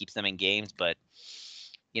there, and that keeps them in games. But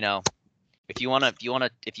if you wanna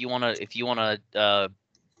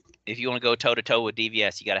go toe to toe with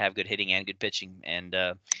DVS, you got to have good hitting and good pitching, and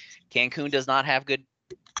Cancun does not have good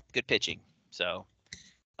pitching. So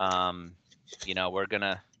we're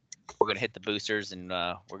gonna hit the boosters, and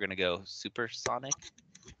we're gonna go supersonic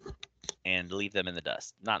and leave them in the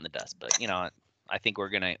dust. Not in the dust, but I think we're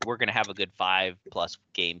gonna have a good 5+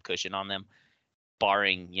 game cushion on them,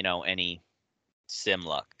 barring any sim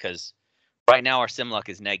luck. Because right now our sim luck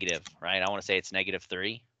is negative, right? I want to say it's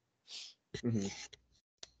 -3. Mhm.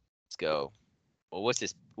 Let's go. Well, what's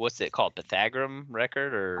it called? Pythagorean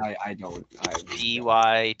record, or I don't.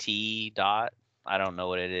 PYT dot? I don't know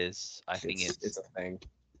what it is. I think it's a thing.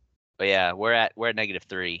 But yeah, we're at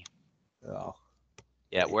 -3. Oh.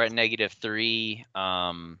 Yeah, we're at -3.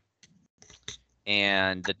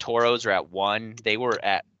 And the Toros are at 1. They were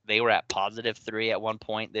at +3 at one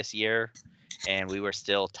point this year, and we were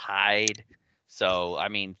still tied. So I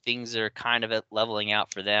mean, things are kind of leveling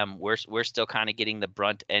out for them. We're still kind of getting the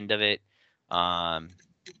brunt end of it.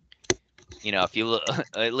 If you look,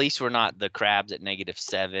 at least we're not the Crabs at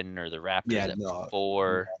 -7 or the Raptors at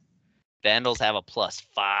 4. Vandals have a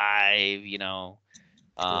 +5.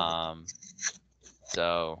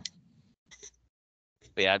 So,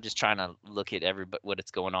 but yeah, I'm just trying to look at what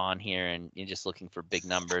it's going on here, and you're just looking for big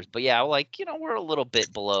numbers. But yeah, we're a little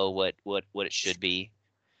bit below what it should be.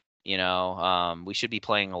 We should be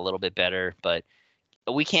playing a little bit better, but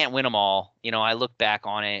we can't win them all. I look back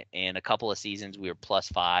on it, and a couple of seasons we were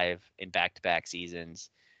 +5 in back-to-back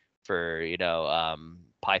seasons for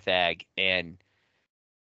Pythag, and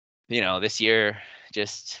this year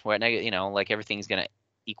just we're at negative. Like everything's gonna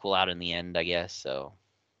equal out in the end, I guess. So,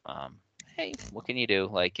 hey, what can you do?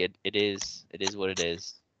 Like it is what it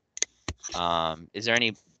is. Is there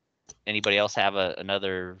anybody else have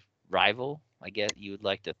another rival, I guess, you would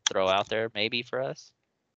like to throw out there maybe for us?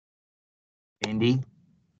 Indy.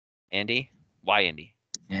 Andy? Why Indy?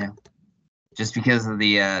 Yeah. Just because of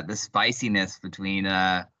the spiciness between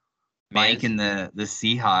Mike and the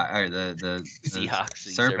Seahawks, or the Seahawks,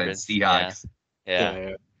 Serpents. Seahawks.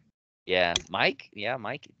 Yeah. Mike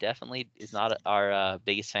definitely is not our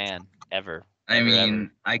biggest fan ever. Ever.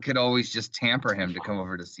 I could always just tamper him to come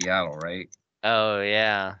over to Seattle, right? Oh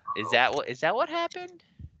yeah. Is that what happened?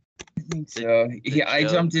 I think so. I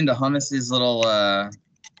jumped into Hummus's little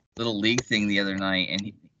league thing the other night,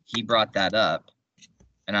 and he brought that up,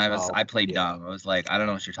 and I played dumb. I was like, I don't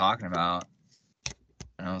know what you're talking about,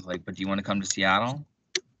 and I was like, but do you want to come to Seattle?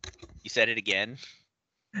 You said it again?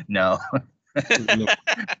 No.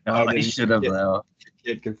 No, I should have though.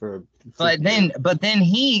 Kid confirmed. But then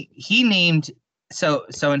he named so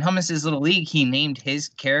in Hummus's little league, he named his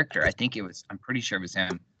character. I'm pretty sure it was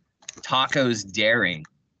him, Tacos Daring,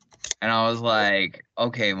 and I was like,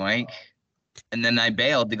 okay, Mike. And then I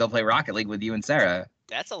bailed to go play Rocket League with you and Sarah.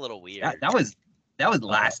 That's a little weird. That was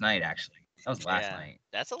last night, actually. That was last night.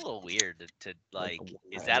 That's a little weird to like.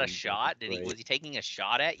 Is that a shot? Was he taking a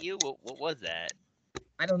shot at you? What was that?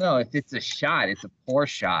 I don't know if it's a shot. It's a poor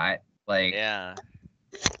shot. Like, yeah.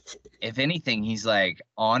 If anything, he's like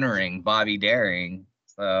honoring Bobby Daring.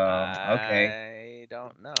 So okay. I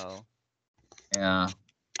don't know. Yeah.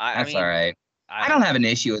 I mean, all right. I don't have an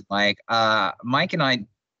issue with Mike. Mike and I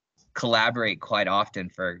collaborate quite often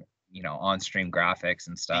for on-stream graphics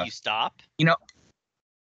and stuff. Do you stop?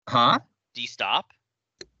 Huh? Do you stop?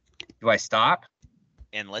 Do I stop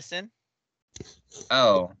and listen?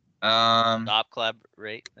 Oh. Stop,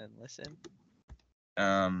 collaborate, and listen.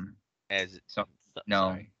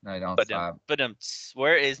 No, I don't stop. But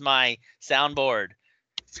where is my soundboard?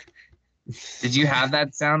 Did you have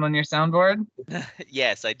that sound on your soundboard?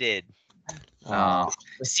 Yes, I did.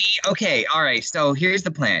 See, okay, all right. So here's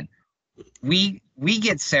the plan. We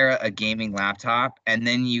get Sarah a gaming laptop, and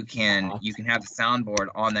then you can have the soundboard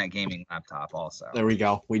on that gaming laptop also. There we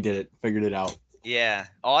go. We did it. Figured it out. Yeah.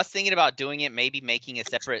 Oh, I was thinking about doing it, maybe making a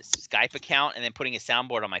separate Skype account and then putting a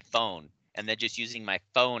soundboard on my phone, and then just using my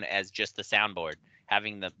phone as just the soundboard,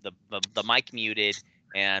 having the mic muted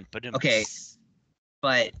and okay.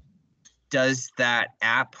 But does that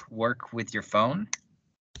app work with your phone?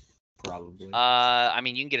 Probably. I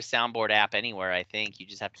mean, you can get a soundboard app anywhere. I think you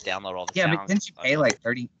just have to download all the sounds. Yeah, but didn't you pay like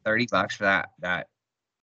 $30 for that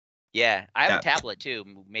Yeah, I have a Yeah. tablet too.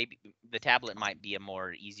 Maybe the tablet might be a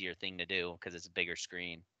more easier thing to do because it's a bigger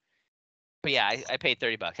screen. But yeah, I paid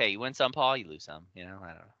 $30. Hey, you win some, Paul, you lose some. You know, I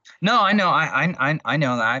don't know. No, I know. I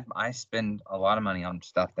know that I spend a lot of money on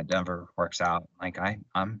stuff that never works out. Like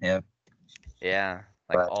I'm hip. Yeah,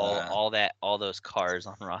 like But, all those cars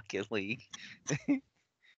on Rocket League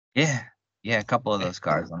Yeah, a couple of those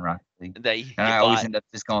cars on Rocket League, that you, and you I always bought. end up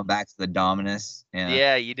just going back to the Dominus. Yeah.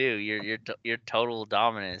 Yeah, you do. You're total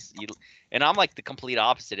dominus. And I'm like the complete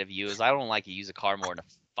opposite of you. Is I don't like to use a car more than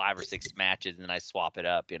 5 or 6 matches, and then I swap it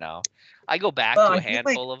up. You know, I go back Well, to a I feel like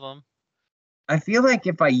handful of them. I feel like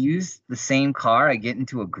if I use the same car, I get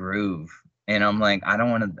into a groove, and I'm like, I don't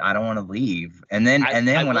want to leave. And then I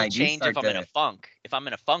when will I do change if start I'm in a to, funk. If I'm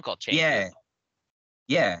in a funk, I'll change yeah, it.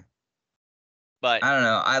 yeah, But I don't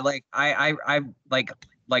know. I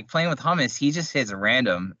like playing with Hummus. He just hits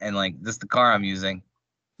random, and like this is the car I'm using.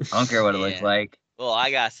 I don't care what it looks yeah. like. Well, I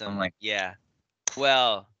got I'm some. like, Yeah.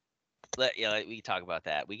 Well, we can talk about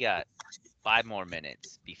that. We got 5 more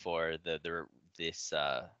minutes before this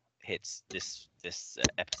hits this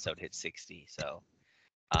episode hits 60. So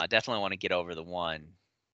definitely want to get over the 1.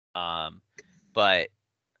 But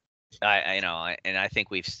I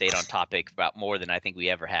think we've stayed on topic about more than I think we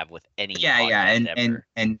ever have with any podcast ever.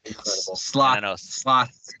 and Incredible. Sloth And I know-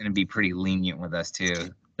 Sloth's gonna be pretty lenient with us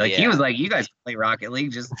too. Like he Yeah. was like, you guys play Rocket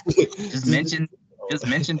League, just mention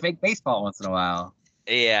fake baseball once in a while.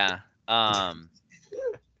 Yeah.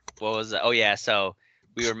 What was that? Oh yeah. So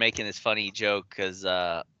we were making this funny joke because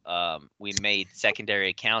we made secondary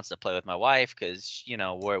accounts to play with my wife because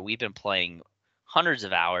we've been playing hundreds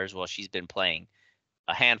of hours while she's been playing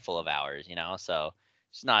a handful of hours. So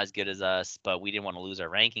she's not as good as us, but we didn't want to lose our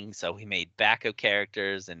ranking, so we made backup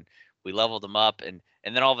characters and we leveled them up and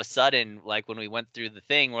then all of a sudden, like when we went through the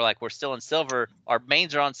thing, we're like, we're still in silver. Our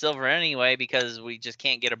mains are on silver anyway because we just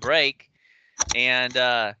can't get a break. And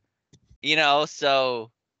so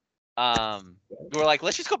we're like,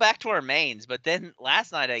 let's just go back to our mains. But then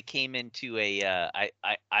last night I came into I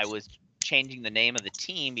was changing the name of the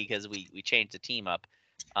team because we changed the team up.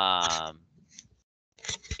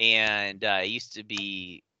 And it used to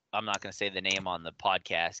be, I'm not going to say the name on the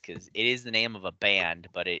podcast because it is the name of a band,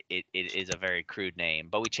 but it is a very crude name.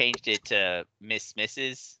 But we changed it to Missing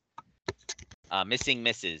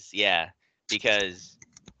Misses, yeah, because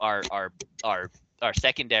our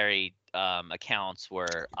secondary accounts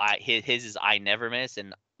were his is I never miss,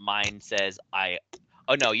 and mine says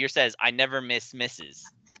yours says I never miss misses.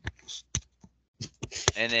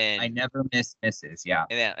 And then I never miss misses. Yeah.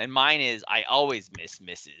 and mine is I always miss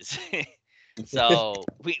misses. So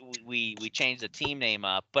we changed the team name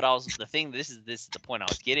up, but this is the point I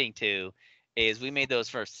was getting to, is we made those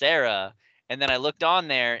for Sarah, and then I looked on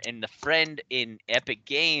there, and the friend in Epic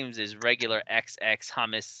Games is regular XX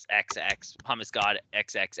Hummus XX Hummus God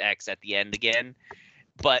XXX at the end again,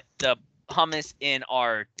 but the Hummus in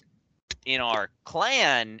our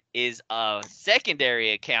clan is a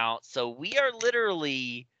secondary account, so we are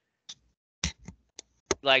literally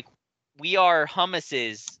like we are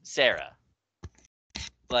Hummus's Sarah.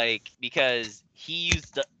 Like, because he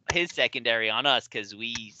used his secondary on us because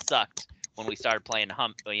we sucked when we started playing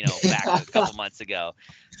back a couple months ago.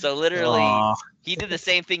 So literally, he did the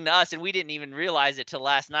same thing to us, and we didn't even realize it till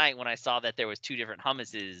last night when I saw that there was 2 different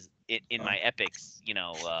Hummuses in my Epics,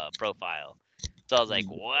 profile. So I was like,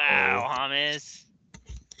 wow, Hummus.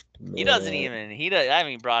 He doesn't even. I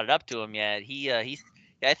haven't even brought it up to him yet.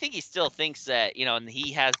 I think he still thinks that and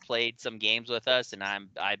he has played some games with us, and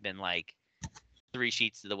I've been like 3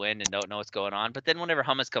 sheets to the wind and don't know what's going on. But then whenever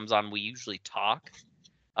Hummus comes on, we usually talk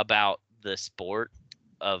about the sport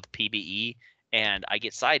of PBE, and I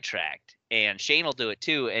get sidetracked. And Shane will do it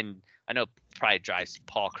too. And I know it probably drives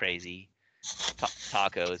Paul crazy,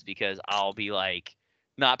 tacos, because I'll be like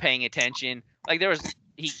not paying attention. Like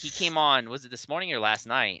he came on, was it this morning or last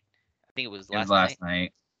night? I think it was last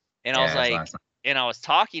night. And I was like, and I was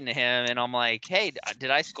talking to him, and I'm like, hey,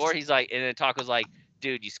 did I score? He's like, and then Taco's like,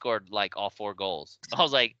 dude, you scored like all 4 goals. I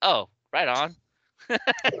was like, oh, right on.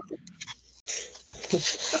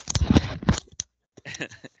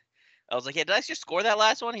 I was like, yeah, did I just score that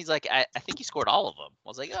last one? He's like, I think you scored all of them. I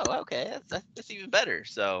was like, oh, okay, that's even better.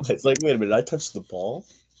 So It's like, wait a minute, I touched the ball.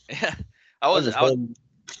 yeah,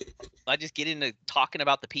 I just get into talking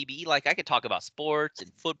about the PBE. Like, I could talk about sports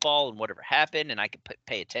and football and whatever happened, and I could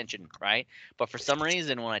pay attention, right? But for some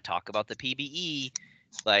reason, when I talk about the PBE,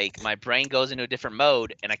 like my brain goes into a different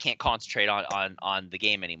mode, and I can't concentrate on the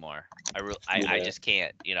game anymore. I just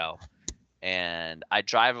can't, And I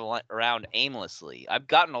drive around aimlessly. I've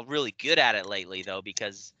gotten really good at it lately, though,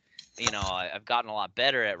 because I've gotten a lot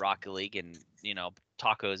better at Rocket League, and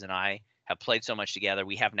Tacos and I have played so much together.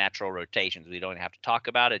 We have natural rotations. We don't have to talk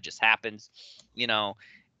about it. It just happens,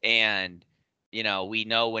 and we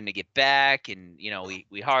know when to get back, and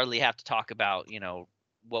we hardly have to talk about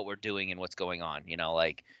what we're doing and what's going on.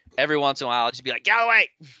 Like every once in a while I'll just be like, "Get away,"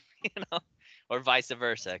 or vice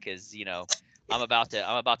versa, because I'm about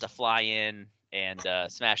to fly in and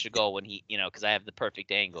smash a goal when he, because I have the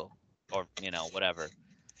perfect angle, or whatever.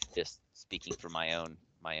 Just speaking for my own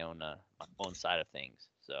side of things.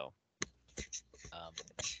 So,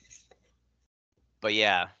 but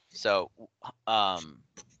yeah. So,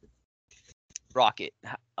 Rocket,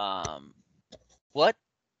 what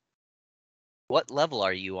level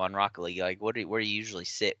are you on Rocket League? Like, where do you usually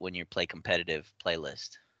sit when you play competitive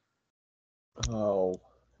playlist? Oh,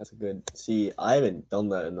 that's a good. See, I haven't done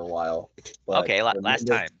that in a while. But Okay, last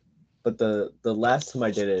time. But the last time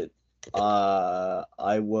I did it, I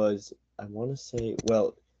want to say,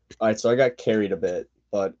 well, all right. So I got carried a bit,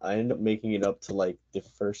 but I ended up making it up to like the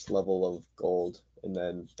first level of gold, and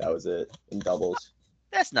then that was it in doubles.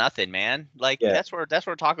 That's nothing, man. Like Yeah. that's where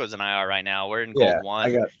Tacos and I are right now. We're in gold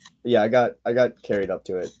 1. I got carried up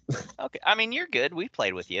to it. Okay, I mean you're good. We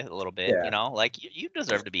played with you a little bit. Yeah. Like you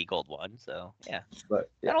deserve to be gold 1. So yeah.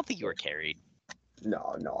 But yeah, I don't think you were carried.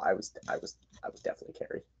 No, I was definitely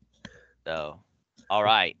carried. So, all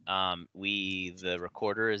right. The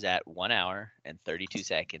recorder is at 1 hour and 32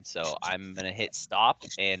 seconds. So I'm gonna hit stop,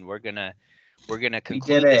 and we're gonna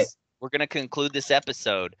conclude this. We're gonna conclude this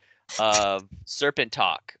episode of Serpent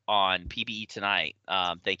Talk on PBE tonight.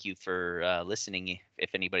 Thank you for listening.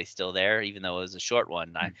 If anybody's still there, even though it was a short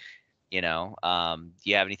one, do you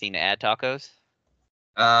have anything to add, Tacos?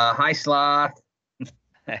 Hi, Sloth.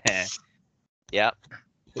 Yep.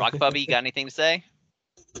 Rocketpuppy, you got anything to say?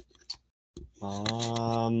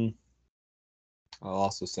 I'll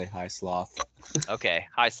also say hi, Sloth. Okay,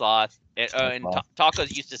 hi, Sloth. And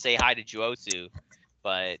Tacos used to say hi to Juosu,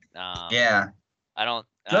 but yeah, I don't.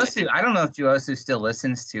 Juosu, I don't know if Juosu still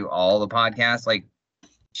listens to all the podcasts like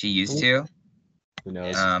she used to. Who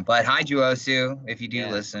knows? But hi, Juosu, if you do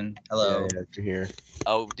listen. Hello. Yeah, you're here.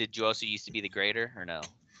 Oh, did Juosu used to be the grader or no?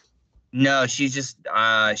 No, she just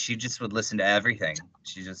would listen to everything.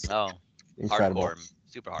 She just Incredible. Hardcore,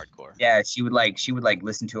 super hardcore. Yeah, she would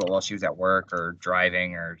listen to it while she was at work or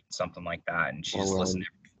driving or something like that, and she just listened.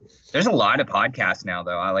 There's a lot of podcasts now,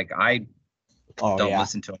 though. I don't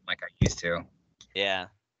listen to them like I used to. Yeah.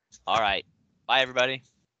 All right. Bye, everybody.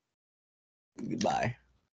 Goodbye.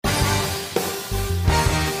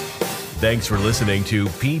 Thanks for listening to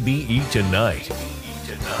PBE Tonight.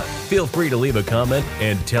 Feel free to leave a comment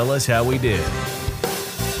and tell us how we did.